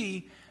is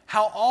see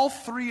how all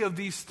three of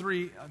these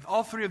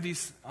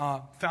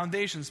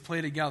foundations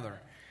play together.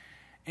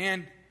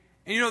 And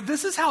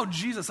this is how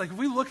Jesus, if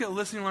we look at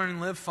Listen, Learn,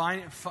 and Live,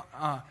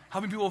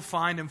 helping people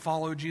find and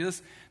follow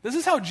Jesus, this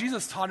is how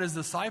Jesus taught his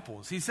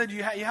disciples. He said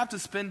you have to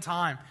spend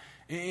time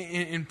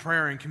in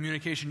prayer and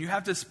communication. You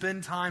have to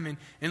spend time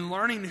in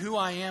learning who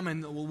I am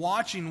and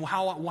watching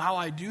how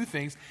I do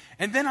things.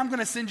 And then I'm going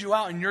to send you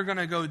out and you're going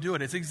to go do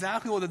it. It's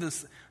exactly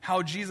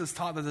how Jesus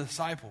taught the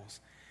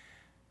disciples.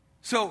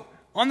 So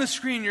on the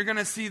screen, you're going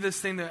to see this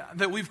thing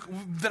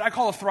that I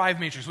call a Thrive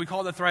Matrix. We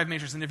call it the Thrive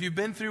Matrix. And if you've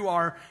been through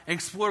our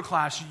Explore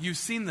class, you've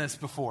seen this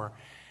before.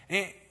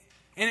 And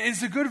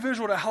it's a good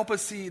visual to help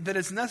us see that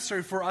it's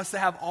necessary for us to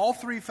have all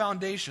three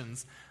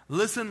foundations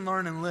listen,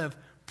 learn, and live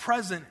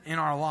present in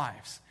our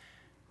lives.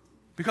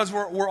 Because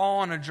we're all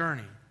on a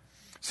journey.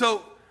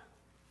 So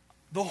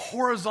the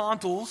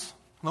horizontal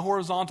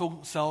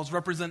cells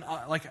represent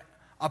like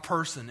a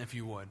person, if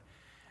you would.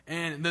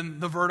 And then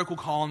the vertical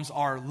columns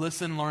are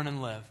listen, learn,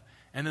 and live.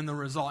 And then the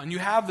result. And you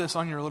have this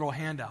on your little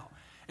handout.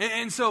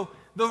 And so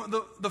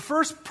the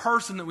first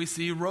person that we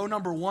see, row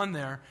number 1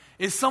 there,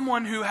 is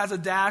someone who has a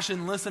dash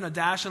in listen, a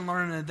dash in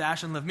learn, and a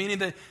dash in live. Meaning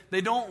that they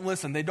don't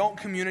listen. They don't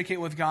communicate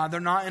with God. They're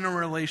not in a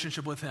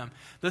relationship with Him.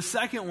 The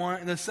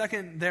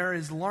second there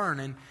is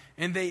learn.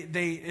 And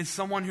they is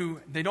someone who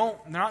they're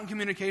not in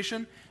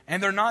communication,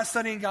 and they're not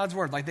studying God's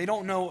word. Like they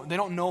don't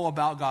know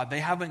about God. They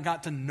haven't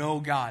got to know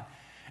God.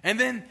 And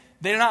then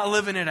they're not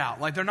living it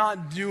out. Like they're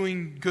not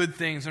doing good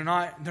things. They're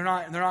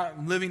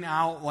not living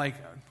out like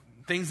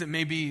things that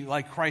may be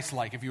like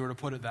Christ-like, if you were to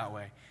put it that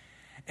way.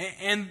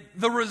 And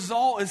the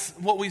result is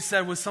what we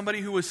said was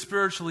somebody who was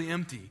spiritually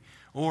empty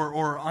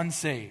or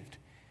unsaved.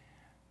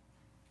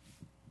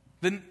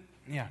 Then,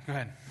 yeah, go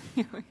ahead.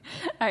 All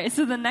right,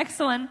 so the next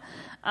one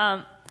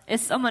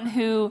is someone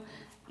who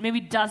maybe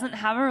doesn't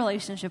have a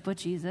relationship with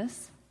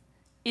Jesus,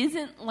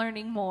 isn't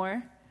learning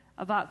more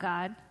about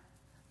God,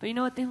 but you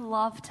know what? They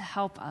love to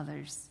help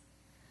others.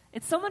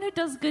 It's someone who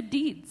does good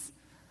deeds.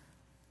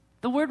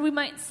 The word we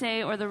might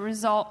say, or the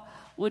result,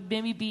 would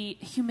maybe be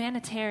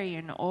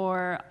humanitarian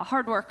or a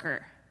hard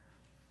worker.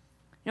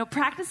 You know,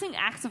 practicing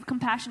acts of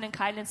compassion and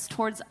kindness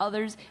towards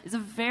others is a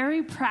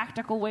very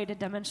practical way to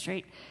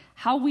demonstrate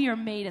how we are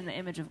made in the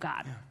image of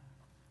God. Yeah.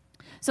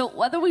 So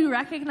whether we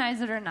recognize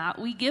it or not,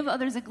 we give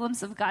others a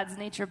glimpse of God's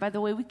nature by the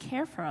way we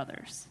care for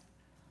others.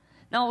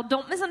 Now,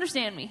 don't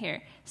misunderstand me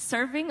here.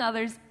 Serving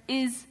others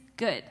is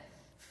good.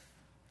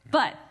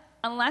 But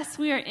unless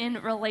we are in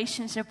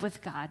relationship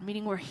with God,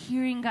 meaning we're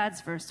hearing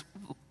God's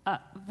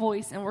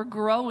voice and we're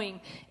growing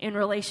in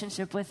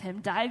relationship with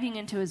Him, diving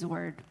into His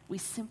Word, we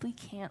simply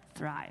can't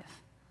thrive.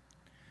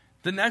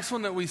 The next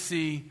one that we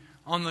see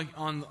on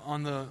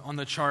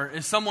the chart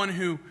is someone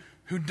who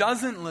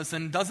doesn't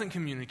listen, doesn't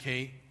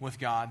communicate with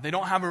God. They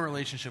don't have a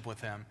relationship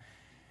with Him.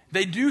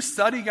 They do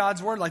study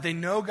God's Word, like they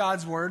know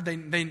God's Word. They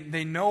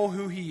know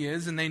who He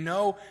is, and they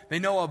know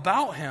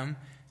about Him,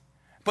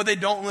 but they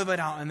don't live it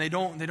out, and they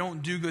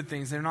don't do good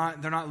things. They're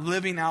not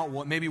living out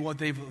what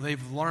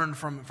they've learned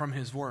from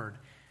His Word.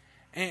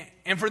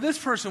 And for this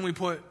person, we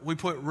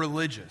put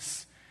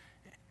religious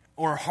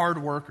or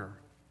hard worker.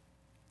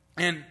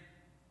 And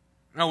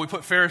no, we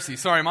put Pharisee.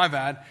 Sorry, my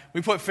bad.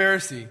 We put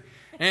Pharisee.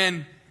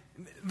 And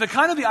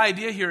the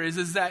idea here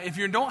is that if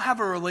you don't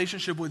have a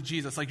relationship with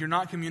Jesus, like you're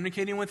not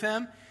communicating with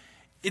Him,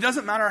 it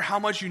doesn't matter how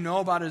much you know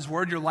about His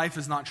Word, your life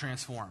is not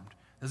transformed.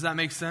 Does that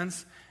make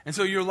sense? And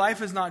so your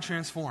life is not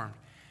transformed.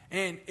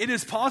 And it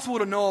is possible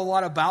to know a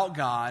lot about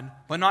God,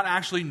 but not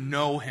actually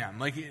know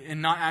Him,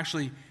 and not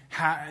actually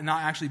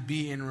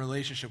be in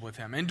relationship with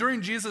Him. And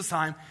during Jesus'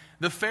 time,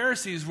 the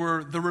Pharisees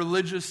were the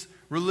religious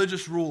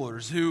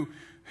rulers who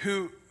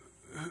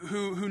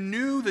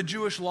knew the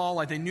Jewish law,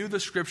 like they knew the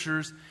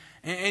scriptures,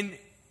 and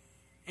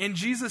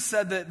Jesus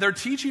said that their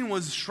teaching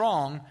was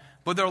strong,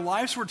 but their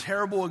lives were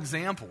terrible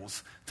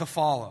examples to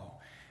follow.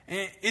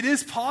 And it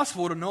is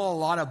possible to know a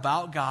lot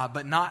about God,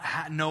 but not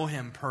know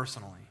Him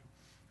personally.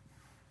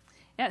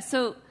 Yeah,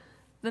 so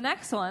the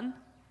next one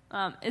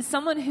is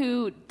someone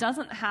who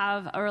doesn't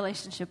have a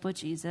relationship with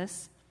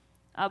Jesus,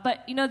 but,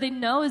 they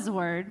know His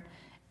Word,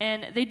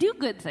 and they do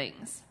good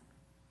things.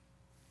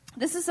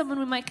 This is someone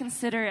we might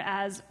consider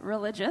as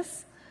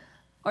religious,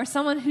 or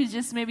someone who's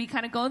just maybe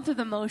kind of going through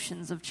the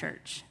motions of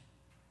church.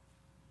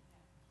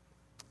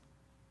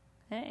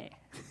 Hey.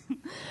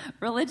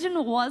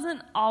 Religion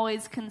wasn't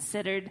always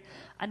considered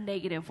a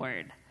negative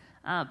word,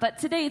 but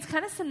today it's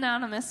kind of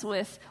synonymous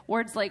with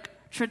words like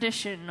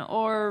tradition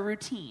or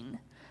routine.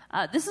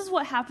 This is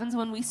what happens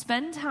when we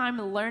spend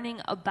time learning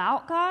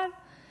about God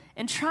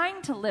and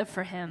trying to live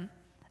for Him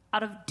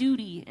out of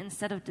duty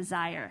instead of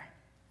desire.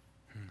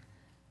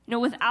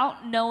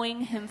 Without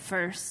knowing Him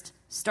first,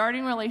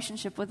 starting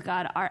relationship with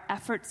God, our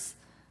efforts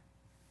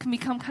can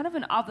become kind of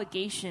an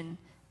obligation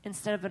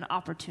instead of an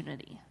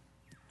opportunity.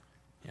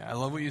 Yeah, I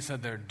love what you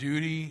said there,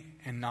 duty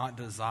and not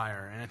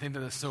desire. And I think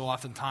that so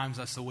oftentimes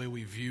that's the way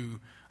we view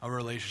a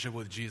relationship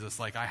with Jesus.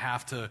 Like, I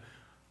have to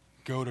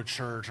go to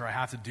church, or I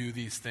have to do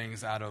these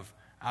things out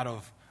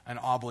of an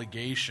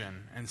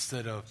obligation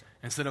instead of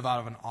out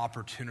of an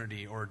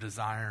opportunity or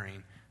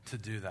desiring to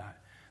do that.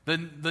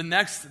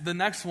 The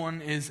next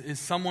one is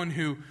someone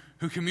who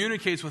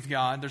communicates with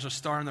God. There's a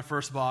star in the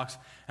first box,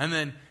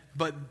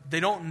 but they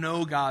don't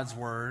know God's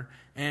Word,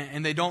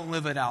 and they don't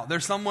live it out.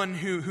 There's someone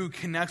who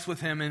connects with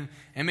Him, and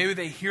maybe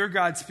they hear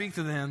God speak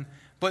to them,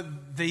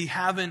 but they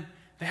haven't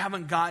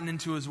gotten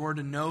into His Word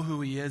to know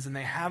who He is, and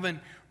they haven't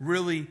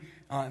really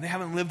they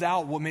haven't lived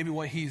out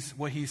what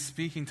He's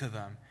speaking to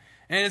them.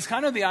 And it's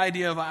kind of the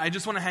idea of, I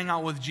just want to hang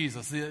out with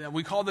Jesus.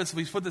 We put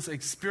this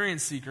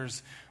experience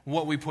seekers,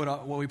 what we put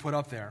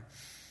up there.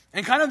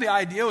 And kind of the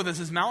idea with this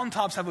is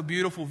mountaintops have a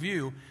beautiful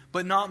view,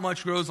 but not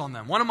much grows on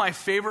them. One of my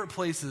favorite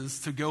places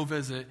to go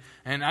visit,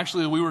 and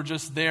actually we were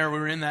just there, we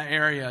were in that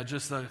area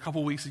just a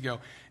couple weeks ago,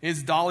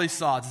 is Dolly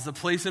Sods. It's a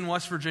place in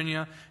West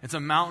Virginia. It's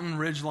a mountain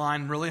ridge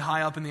line really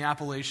high up in the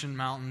Appalachian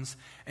Mountains.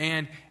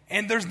 And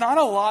there's not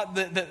a lot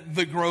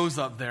that grows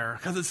up there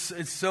because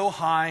it's so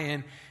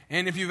high.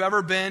 And if you've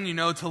ever been,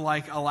 to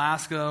like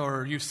Alaska,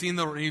 or you've seen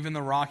even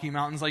the Rocky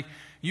Mountains, like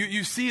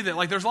you see that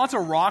like there's lots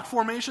of rock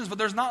formations, but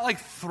there's not like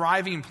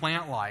thriving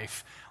plant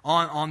life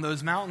on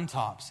those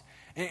mountaintops.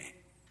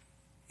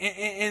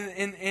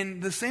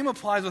 And the same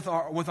applies with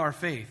our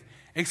faith.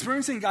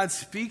 Experiencing God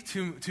speak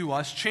to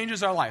us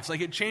changes our lives.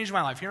 Like it changed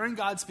my life. Hearing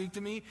God speak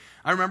to me,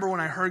 I remember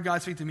when I heard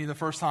God speak to me the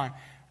first time,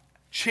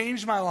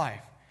 changed my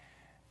life.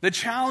 The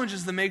challenge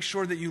is to make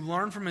sure that you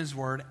learn from His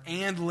Word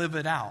and live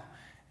it out.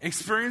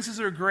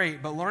 Experiences are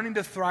great, but learning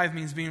to thrive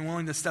means being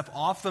willing to step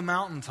off the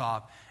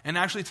mountaintop and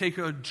actually take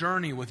a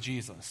journey with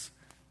Jesus.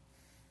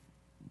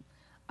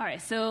 All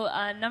right, so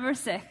number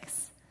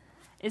 6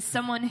 is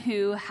someone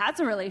who has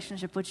a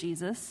relationship with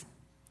Jesus,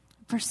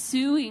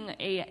 pursuing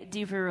a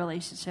deeper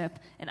relationship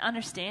and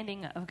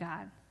understanding of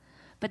God,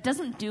 but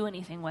doesn't do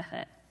anything with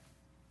it.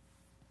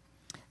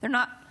 They're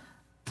not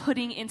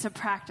putting into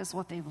practice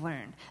what they've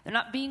learned. They're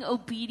not being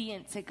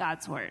obedient to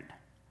God's word.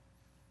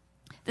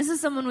 This is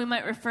someone we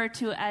might refer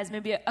to as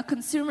maybe a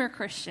consumer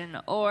Christian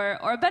or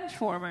a bench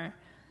warmer.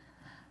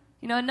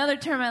 Another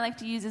term I like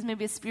to use is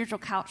maybe a spiritual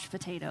couch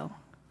potato.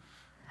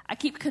 I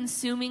keep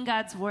consuming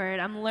God's word.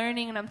 I'm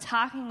learning and I'm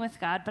talking with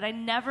God, but I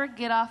never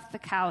get off the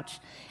couch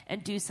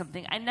and do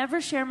something. I never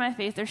share my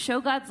faith or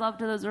show God's love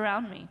to those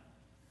around me.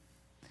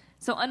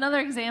 So another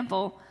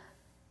example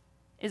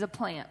is a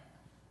plant.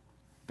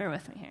 Bear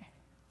with me here.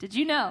 Did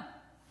you know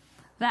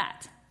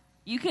that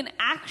you can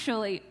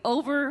actually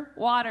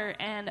overwater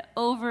and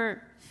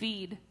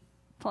overfeed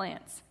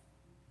plants?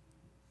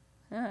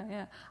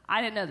 Yeah,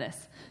 I didn't know this.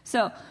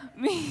 So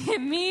me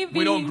being...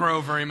 We don't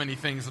grow very many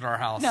things at our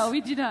house. No,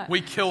 we do not.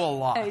 We kill a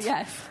lot.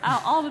 Yes,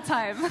 all the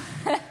time.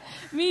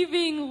 Me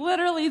being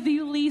literally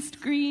the least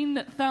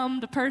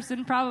green-thumbed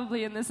person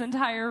probably in this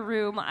entire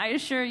room, I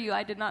assure you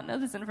I did not know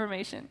this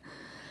information.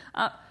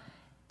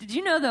 Did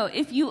you know, though,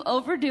 if you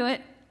overdo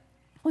it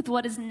with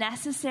what is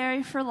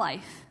necessary for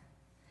life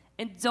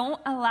and don't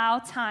allow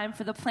time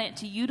for the plant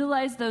to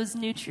utilize those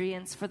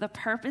nutrients for the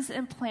purpose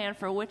and plan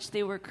for which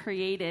they were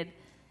created,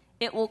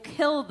 it will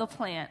kill the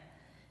plant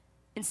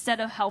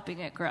instead of helping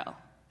it grow.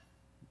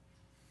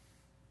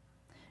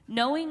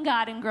 Knowing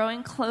God and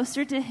growing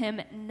closer to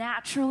Him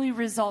naturally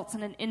results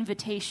in an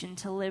invitation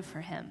to live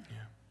for Him.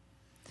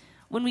 Yeah.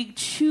 When we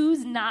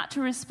choose not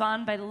to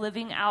respond by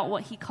living out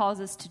what He calls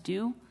us to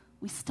do,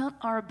 we stunt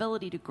our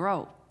ability to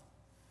grow.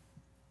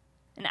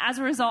 And as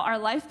a result, our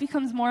life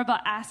becomes more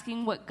about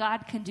asking what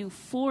God can do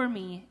for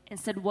me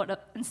instead of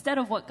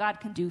what God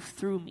can do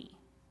through me.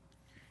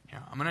 Yeah,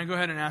 I'm going to go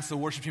ahead and ask the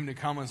worship team to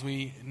come as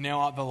we nail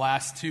out the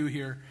last two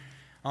here.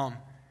 I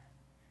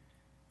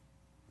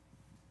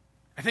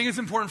think it's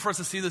important for us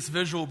to see this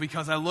visual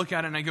because I look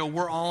at it and I go,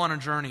 we're all on a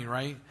journey,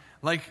 right?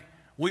 Like,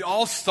 we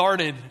all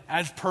started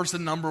as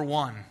person number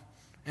 1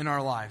 in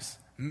our lives.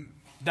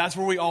 That's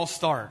where we all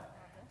start.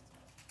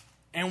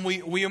 And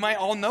we might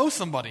all know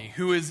somebody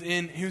who's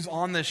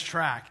on this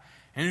track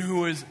and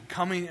who is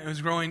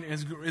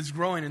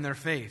growing in their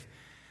faith.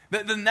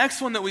 The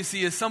next one that we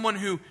see is someone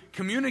who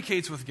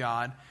communicates with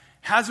God,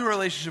 has a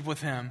relationship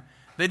with Him.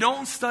 They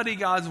don't study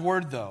God's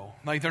word though.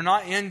 Like they're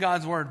not in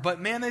God's word, but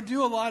man, they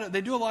do a lot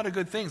of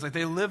good things. Like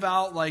they live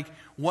out like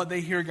what they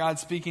hear God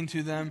speaking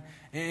to them,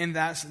 and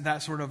that's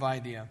that sort of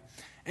idea.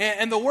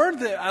 And the word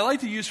that I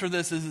like to use for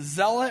this is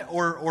zealot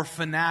or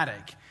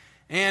fanatic.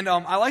 And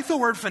I like the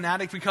word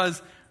fanatic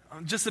because,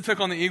 just to pick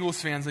on the Eagles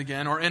fans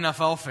again, or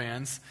NFL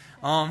fans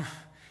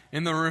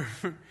in the room,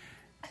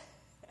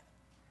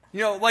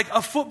 like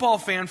a football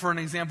fan, for an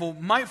example,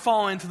 might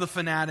fall into the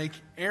fanatic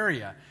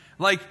area.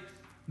 Like,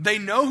 they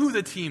know who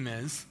the team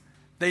is.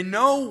 They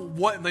know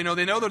what they know.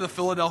 They know they're the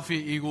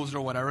Philadelphia Eagles or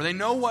whatever. They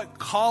know what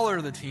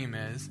color the team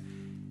is.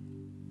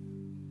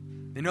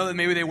 They know that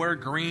maybe they wear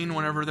green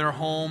whenever they're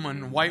home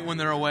and white when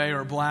they're away,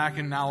 or black.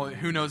 And now,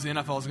 who knows, the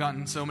NFL has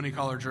gotten so many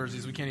color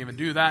jerseys, we can't even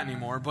do that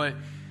anymore. But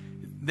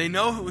they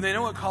know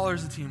what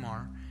colors the team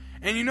are.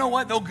 And you know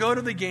what? They'll go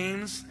to the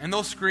games, and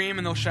they'll scream,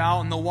 and they'll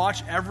shout, and they'll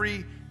watch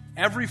every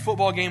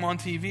football game on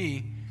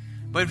TV.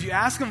 But if you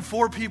ask them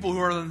 4 people who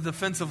are on the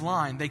defensive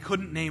line, they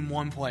couldn't name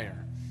one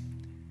player.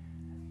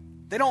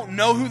 They don't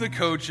know who the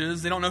coach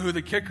is. They don't know who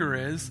the kicker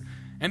is.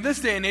 In this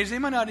day and age, they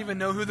might not even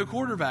know who the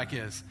quarterback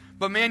is.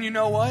 But man, you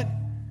know what?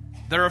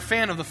 They're a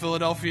fan of the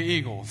Philadelphia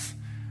Eagles.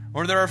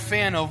 Or they're a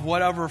fan of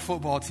whatever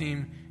football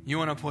team you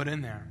want to put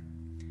in there.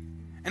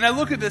 And I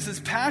look at this as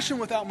passion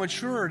without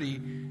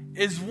maturity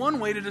is one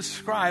way to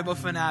describe a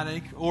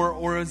fanatic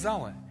or a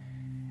zealot.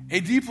 A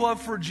deep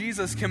love for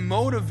Jesus can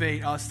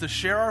motivate us to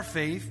share our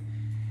faith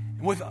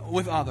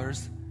with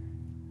others.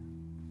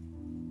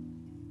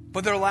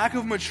 But their lack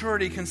of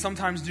maturity can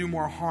sometimes do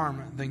more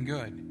harm than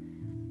good.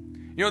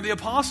 The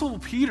Apostle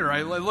Peter,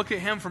 I look at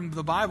him from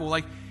the Bible,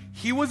 like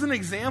he was an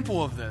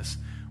example of this.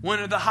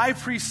 When the high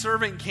priest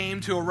servant came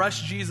to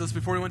arrest Jesus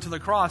before he went to the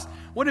cross,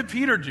 what did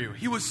Peter do?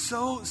 He was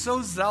so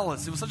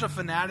zealous. He was such a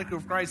fanatic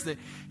of Christ that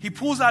he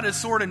pulls out his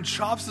sword and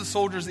chops the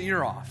soldier's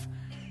ear off.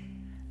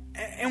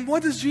 And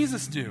what does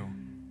Jesus do?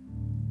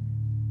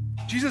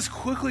 Jesus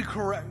quickly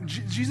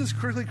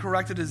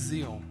corrected his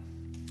zeal.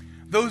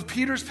 Though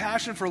Peter's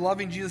passion for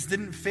loving Jesus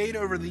didn't fade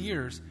over the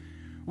years,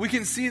 we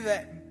can see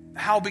that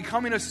how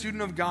becoming a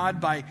student of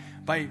God by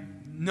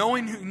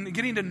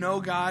getting to know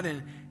God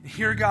and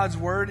hear God's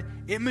word,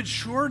 it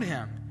matured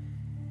him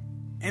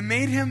and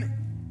made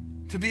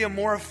him to be a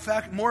more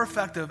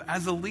effective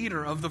as a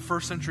leader of the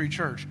first century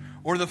church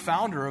or the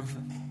founder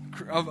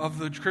of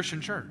the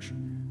Christian church.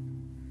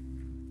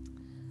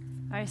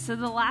 All right, so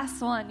the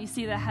last one you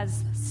see that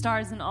has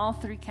stars in all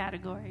three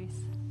categories.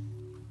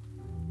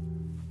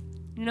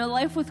 You know,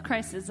 life with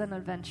Christ is an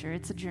adventure.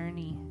 It's a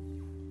journey.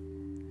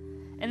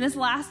 And this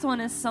last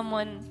one is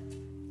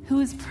someone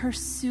who is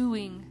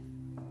pursuing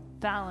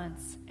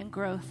balance and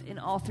growth in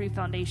all three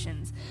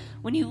foundations.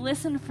 When you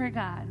listen for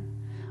God,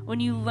 when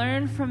you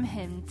learn from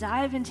him,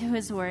 dive into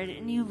his word,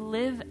 and you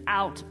live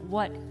out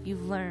what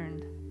you've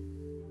learned,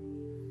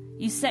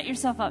 you set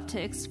yourself up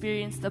to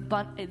experience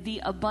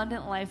the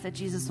abundant life that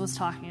Jesus was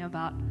talking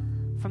about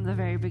from the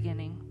very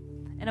beginning.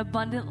 An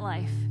abundant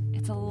life.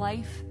 It's a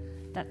life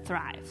that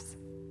thrives.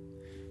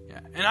 Yeah,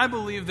 and I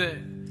believe that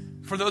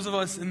for those of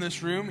us in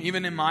this room,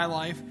 even in my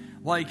life,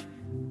 like,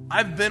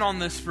 I've been on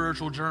this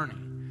spiritual journey.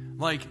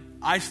 Like,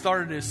 I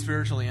started as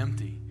spiritually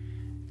empty.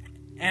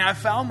 And I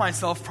found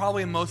myself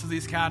probably in most of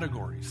these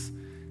categories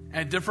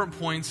at different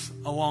points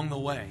along the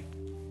way.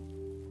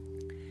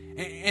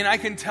 And I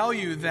can tell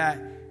you that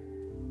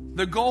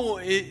the goal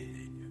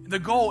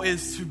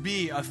is to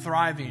be a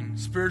thriving,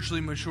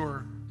 spiritually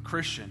mature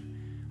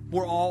Christian.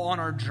 We're all on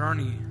our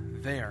journey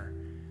there.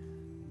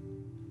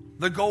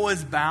 The goal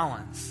is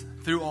balance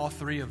through all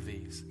three of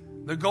these.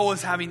 The goal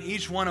is having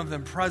each one of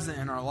them present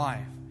in our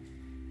life.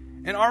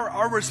 And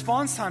our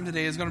response time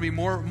today is going to be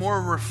more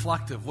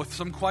reflective with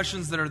some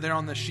questions that are there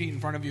on the sheet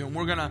in front of you, and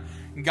we're going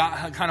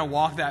to kind of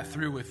walk that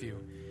through with you.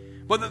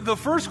 But the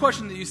first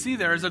question that you see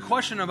there is a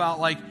question about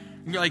like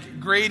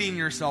grading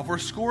yourself or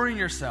scoring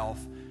yourself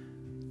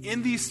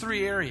in these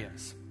three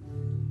areas.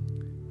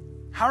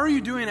 How are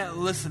you doing at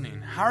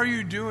listening? How are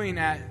you doing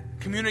at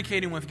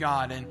communicating with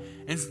God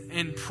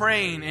and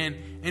praying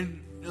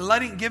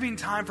and giving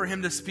time for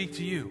him to speak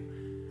to you?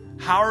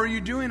 How are you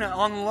doing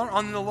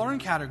on the learn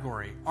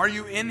category? Are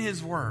you in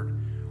his word?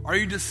 Are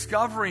you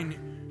discovering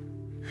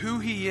who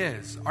he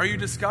is? Are you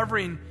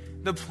discovering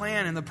the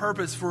plan and the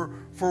purpose for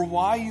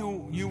why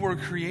you were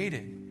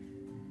created?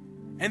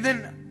 And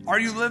then, are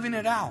you living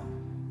it out?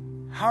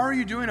 How are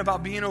you doing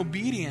about being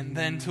obedient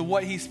then to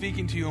what he's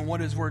speaking to you and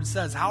what his word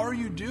says? How are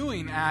you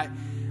doing at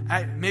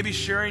maybe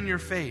sharing your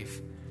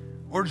faith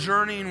or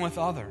journeying with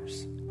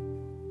others?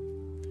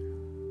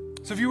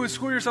 So if you would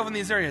score yourself in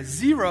these areas,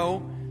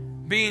 0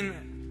 being,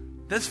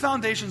 this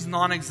foundation's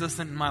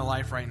non-existent in my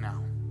life right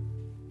now.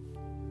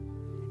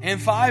 And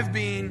 5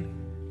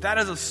 being, I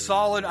have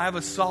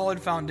a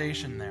solid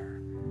foundation there.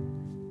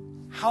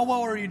 How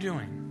well are you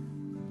doing?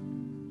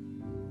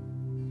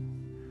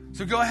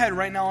 So go ahead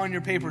right now on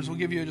your papers. We'll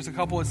give you just a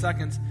couple of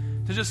seconds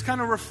to just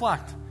kind of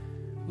reflect.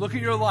 Look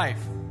at your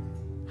life.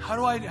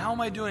 How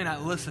am I doing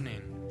at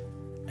listening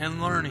and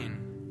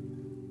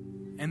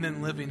learning and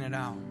then living it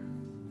out?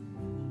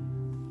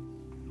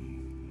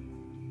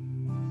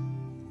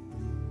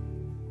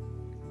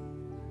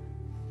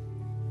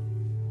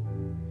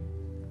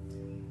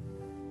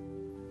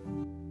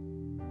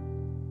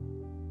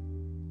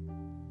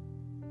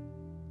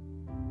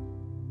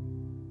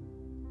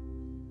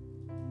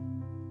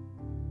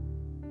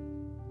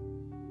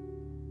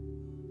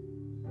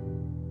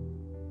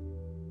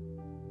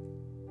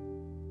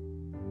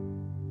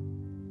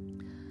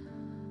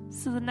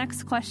 So the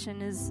next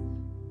question is,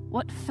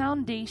 what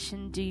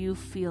foundation do you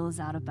feel is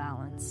out of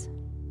balance?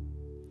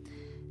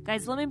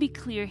 Guys, let me be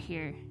clear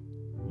here.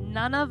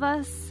 None of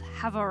us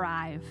have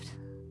arrived.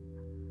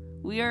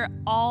 We are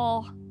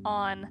all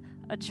on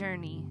a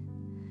journey.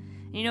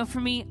 You know,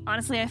 for me,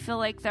 honestly, I feel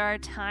like there are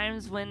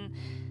times when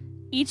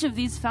each of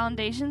these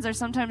foundations are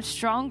sometimes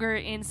stronger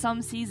in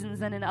some seasons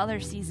than in other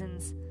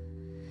seasons.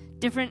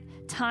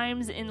 Different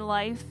times in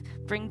life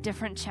bring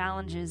different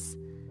challenges.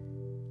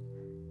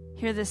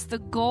 Hear this, the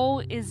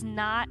goal is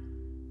not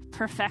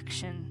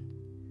perfection.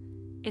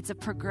 It's a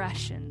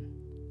progression.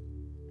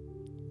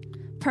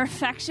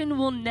 Perfection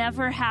will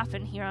never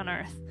happen here on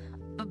earth.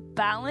 But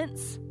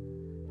balance,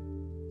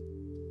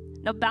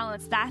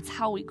 that's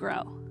how we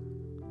grow.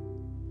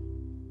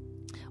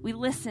 We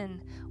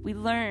listen, we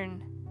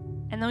learn,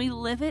 and then we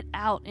live it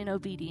out in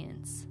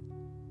obedience.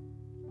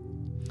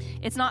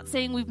 It's not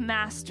saying we've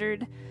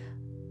mastered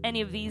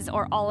any of these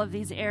or all of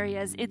these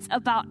areas. It's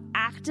about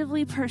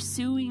actively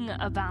pursuing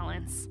a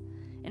balance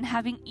and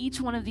having each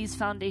one of these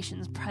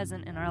foundations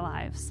present in our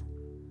lives.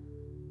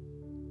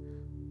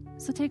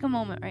 So take a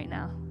moment right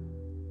now.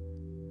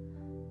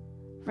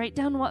 Write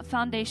down what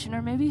foundation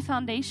or maybe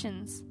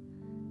foundations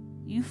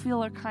you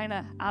feel are kind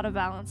of out of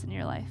balance in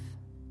your life?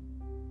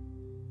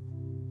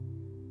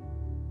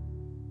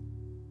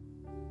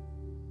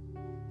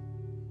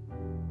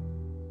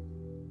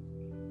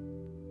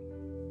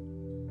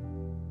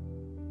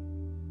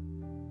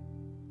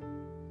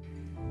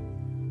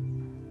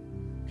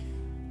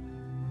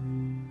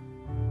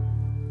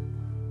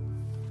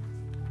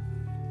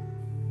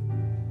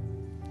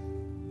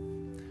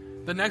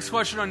 The next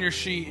question on your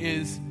sheet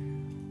is,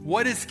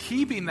 what is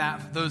keeping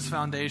those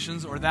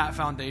foundations or that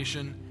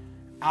foundation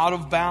out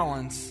of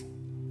balance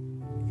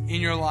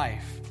in your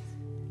life?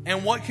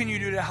 And what can you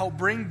do to help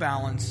bring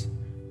balance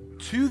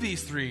to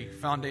these three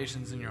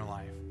foundations in your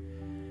life?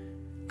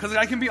 Because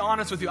I can be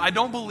honest with you, I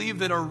don't believe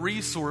that a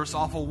resource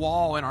off a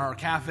wall in our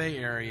cafe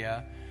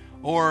area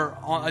or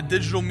a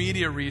digital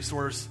media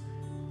resource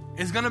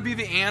is going to be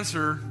the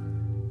answer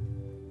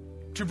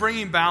to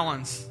bringing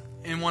balance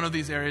in one of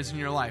these areas in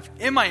your life.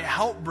 It might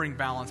help bring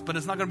balance, but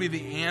it's not going to be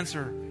the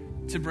answer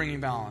to bringing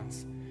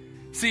balance.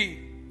 See,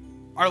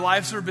 our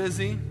lives are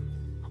busy.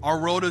 Our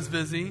world is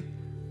busy.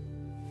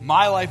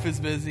 My life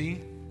is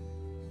busy.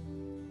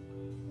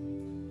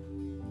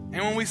 And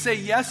when we say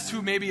yes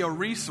to maybe a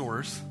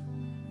resource,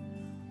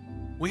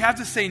 we have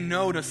to say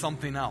no to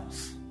something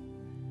else.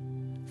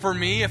 For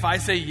me, if I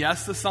say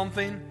yes to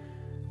something,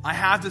 I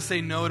have to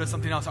say no to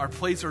something else. Our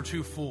plates are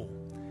too full.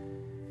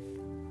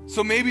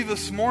 So maybe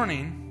this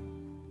morning,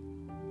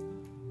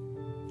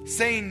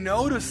 saying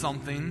no to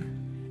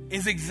something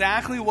is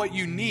exactly what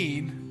you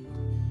need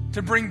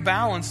to bring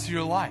balance to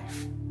your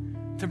life,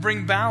 to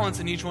bring balance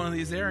in each one of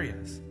these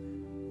areas.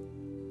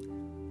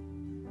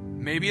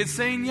 Maybe it's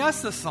saying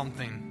yes to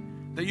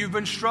something that you've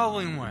been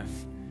struggling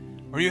with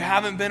or you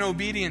haven't been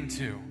obedient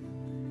to.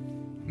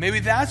 Maybe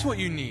that's what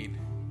you need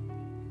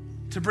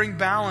to bring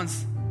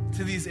balance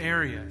to these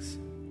areas.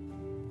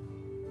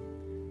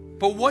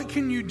 But what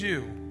can you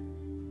do?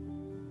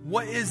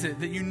 What is it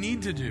that you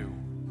need to do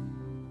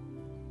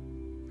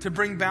to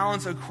bring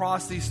balance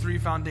across these three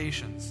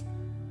foundations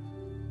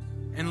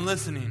and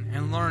listening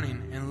and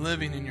learning and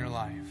living in your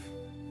life?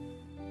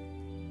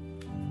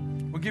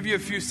 We'll give you a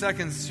few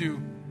seconds to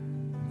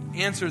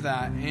answer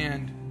that.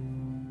 And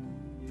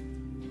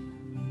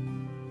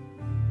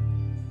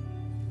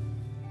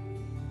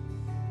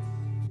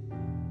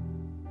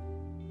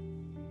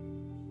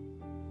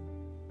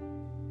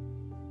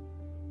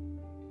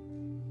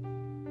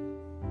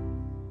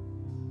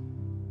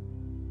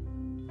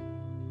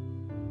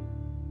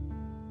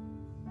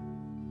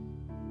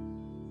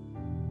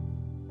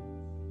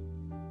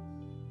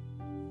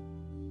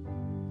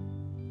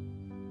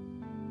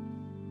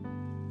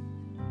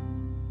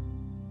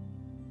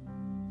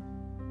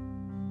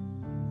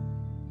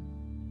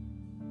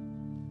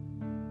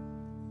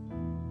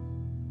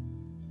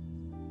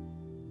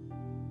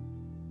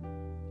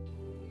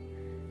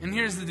And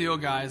here's the deal,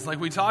 guys. Like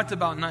we talked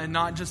about,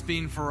 not just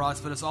being for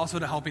us, but it's also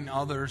to helping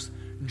others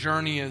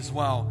journey as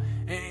well.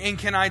 And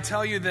can I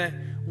tell you that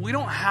we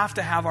don't have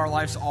to have our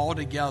lives all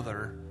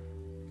together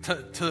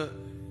to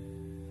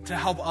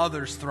help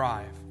others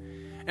thrive.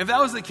 If that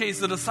was the case,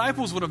 the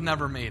disciples would have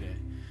never made it.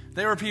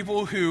 They were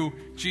people who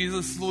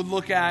Jesus would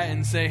look at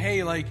and say,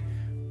 hey, like,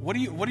 what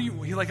do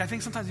you, I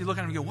think sometimes you look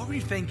at him and go, what were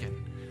you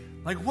thinking?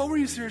 Like, what were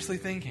you seriously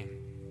thinking?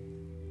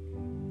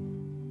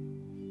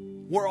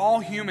 We're all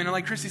human, and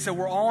like Christy said,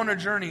 we're all on a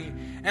journey.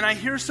 And I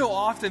hear so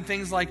often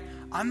things like,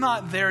 I'm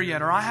not there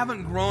yet, or I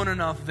haven't grown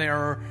enough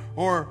there,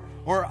 or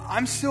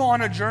I'm still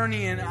on a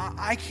journey and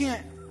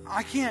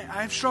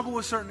I've struggled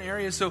with certain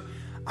areas, so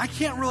I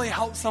can't really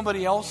help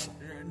somebody else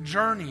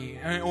journey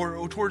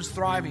or towards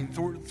thriving,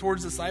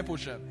 towards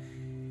discipleship.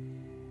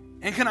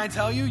 And can I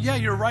tell you, yeah,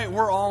 you're right,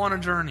 we're all on a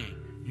journey.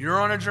 You're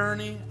on a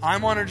journey,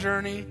 I'm on a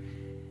journey,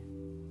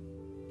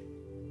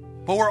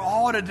 but we're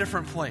all at a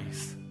different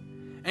place.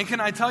 And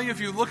can I tell you, if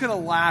you look at a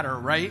ladder,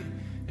 right?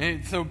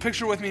 And so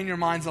picture with me in your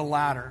minds a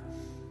ladder.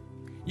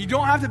 You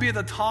don't have to be at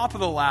the top of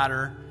the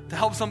ladder to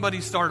help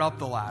somebody start up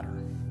the ladder.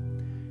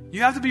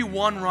 You have to be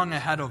one rung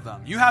ahead of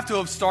them. You have to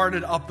have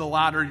started up the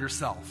ladder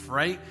yourself,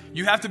 right?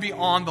 You have to be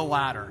on the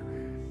ladder.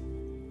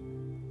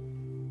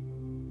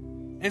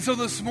 And so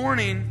this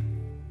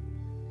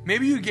morning,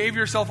 maybe you gave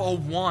yourself a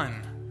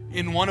 1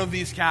 in one of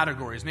these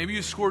categories. Maybe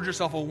you scored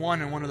yourself a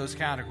 1 in one of those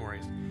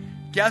categories.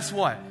 Guess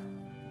what?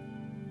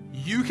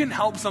 You can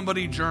help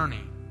somebody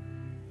journey.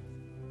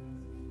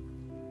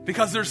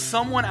 Because there's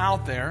someone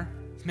out there,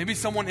 maybe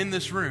someone in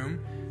this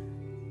room,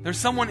 there's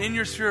someone in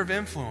your sphere of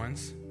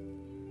influence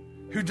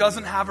who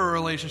doesn't have a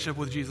relationship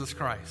with Jesus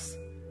Christ.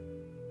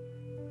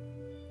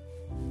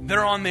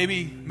 They're on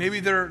maybe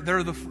they're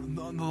the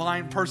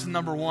line person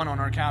number 1 on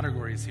our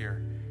categories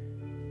here.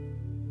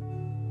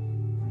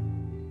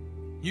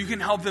 You can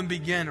help them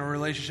begin a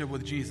relationship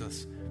with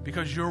Jesus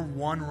because you're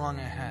one rung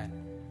ahead.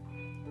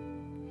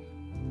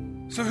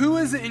 So who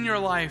is it in your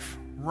life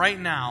right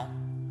now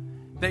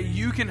that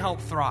you can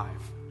help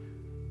thrive?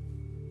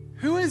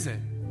 Who is it?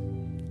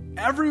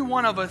 Every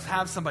one of us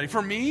have somebody.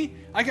 For me,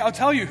 I'll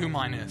tell you who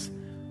mine is.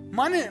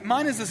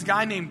 Mine is this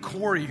guy named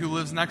Corey who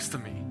lives next to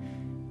me.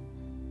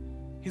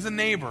 He's a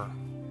neighbor.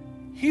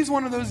 He's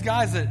one of those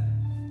guys that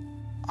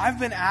I've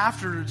been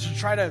after to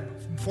try to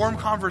form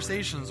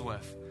conversations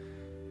with.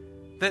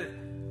 That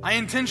I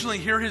intentionally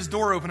hear his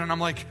door open and I'm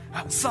like,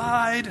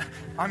 outside,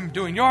 I'm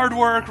doing yard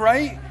work,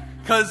 right?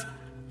 Because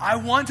I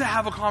want to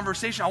have a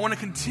conversation. I want to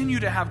continue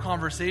to have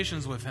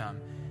conversations with him.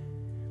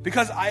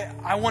 Because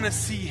I want to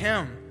see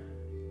him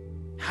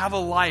have a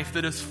life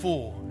that is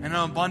full, an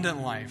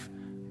abundant life,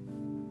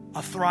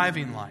 a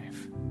thriving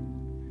life.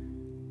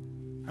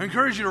 I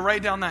encourage you to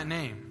write down that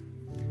name.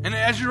 And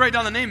as you write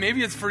down the name,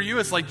 maybe it's for you,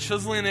 it's like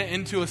chiseling it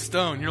into a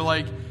stone. You're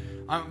like,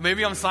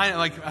 maybe I'm signing,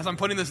 like as I'm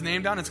putting this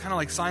name down, it's kind of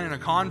like signing a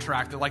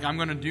contract that like I'm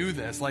going to do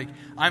this. Like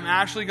I'm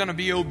actually going to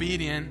be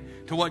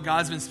obedient to what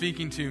God's been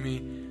speaking to me,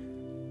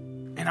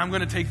 and I'm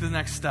going to take the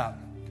next step.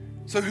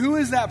 So who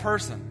is that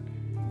person?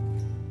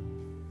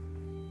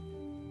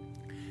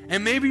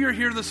 And maybe you're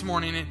here this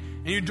morning and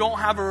you don't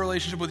have a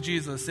relationship with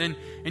Jesus, and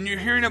you're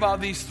hearing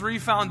about these 3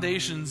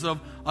 foundations of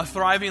a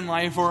thriving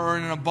life or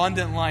an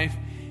abundant life.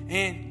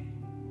 And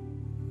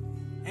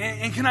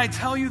can I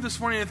tell you this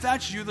morning, if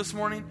that's you this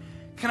morning,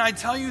 can I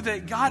tell you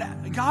that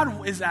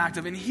God is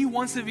active and he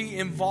wants to be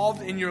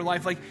involved in your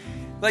life.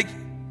 Like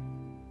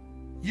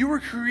you were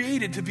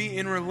created to be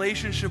in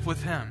relationship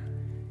with him.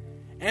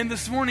 And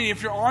this morning,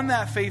 if you're on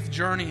that faith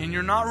journey and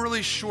you're not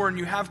really sure and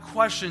you have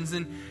questions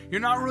and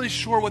you're not really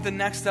sure what the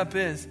next step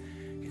is,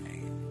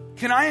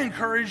 can I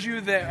encourage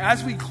you that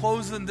as we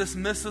close and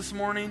dismiss this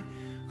morning,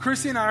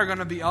 Christy and I are going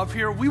to be up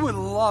here. We would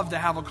love to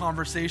have a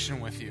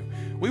conversation with you.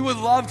 We would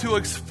love to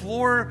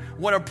explore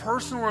what a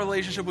personal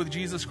relationship with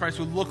Jesus Christ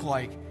would look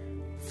like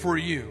for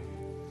you.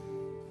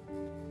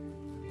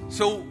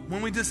 So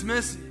when we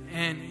dismiss,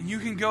 and you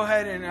can go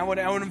ahead, and I would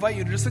invite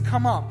you just to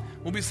come up.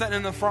 We'll be sitting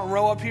in the front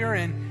row up here,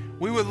 and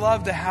we would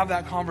love to have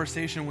that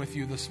conversation with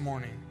you this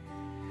morning.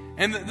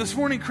 And this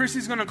morning,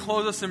 Christy's going to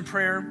close us in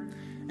prayer.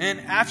 And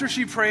after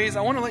she prays,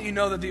 I want to let you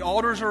know that the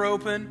altars are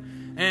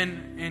open,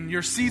 and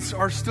your seats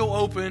are still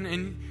open,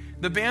 and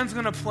the band's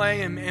going to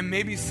play and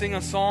maybe sing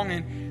a song,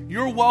 and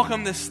you're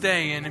welcome to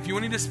stay. And if you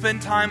need to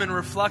spend time and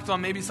reflect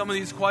on maybe some of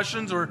these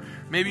questions, or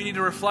maybe you need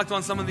to reflect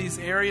on some of these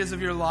areas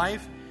of your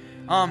life,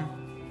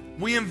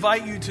 we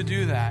invite you to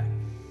do that.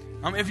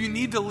 If you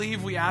need to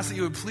leave, we ask that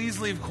you would please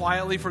leave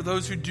quietly for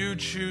those who do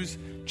choose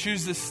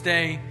to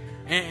stay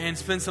and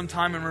spend some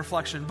time in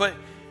reflection. But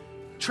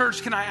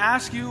church, can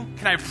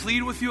I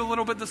plead with you a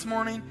little bit this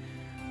morning?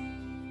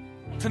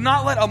 To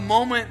not let a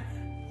moment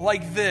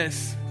like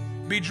this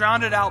be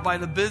drowned out by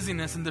the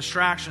busyness and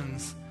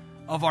distractions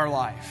of our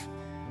life.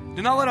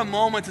 Do not let a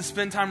moment to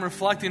spend time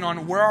reflecting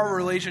on where our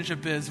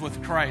relationship is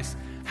with Christ.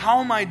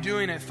 How am I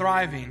doing at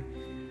thriving?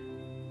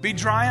 Be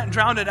drowned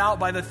out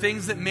by the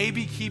things that may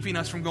be keeping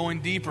us from going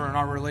deeper in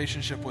our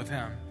relationship with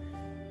him.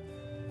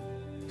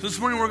 So this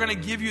morning we're going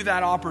to give you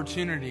that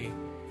opportunity.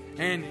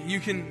 And you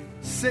can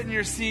sit in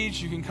your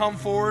seats, you can come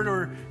forward,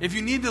 or if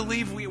you need to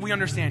leave, we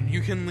understand.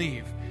 You can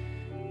leave.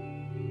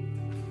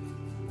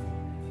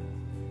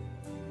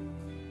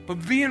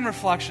 But be in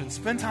reflection.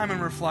 Spend time in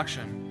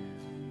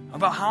reflection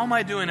about how am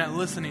I doing at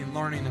listening,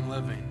 learning, and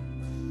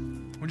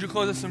living. Would you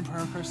close us in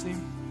prayer, Christy?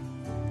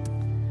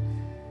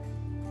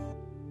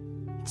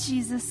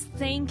 Jesus,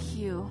 thank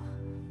you.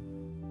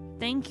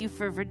 Thank you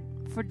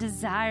for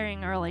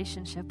desiring a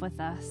relationship with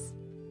us.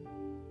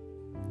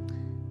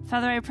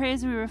 Father, I pray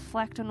as we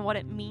reflect on what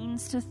it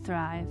means to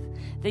thrive,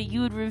 that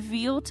you would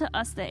reveal to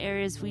us the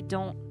areas we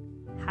don't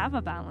have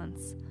a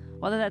balance,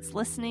 whether that's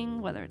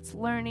listening, whether it's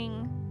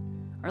learning,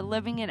 or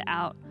living it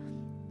out.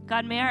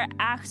 God, may our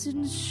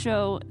actions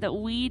show that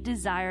we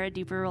desire a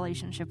deeper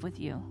relationship with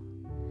you.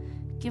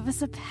 Give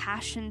us a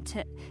passion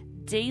to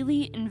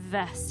daily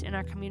invest in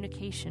our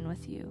communication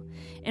with you.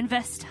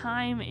 Invest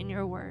time in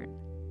your word.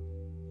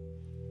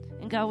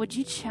 And God, would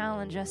you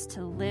challenge us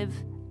to live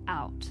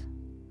out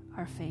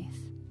our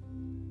faith?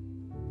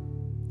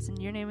 It's in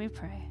your name we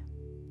pray.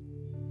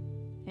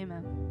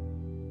 Amen.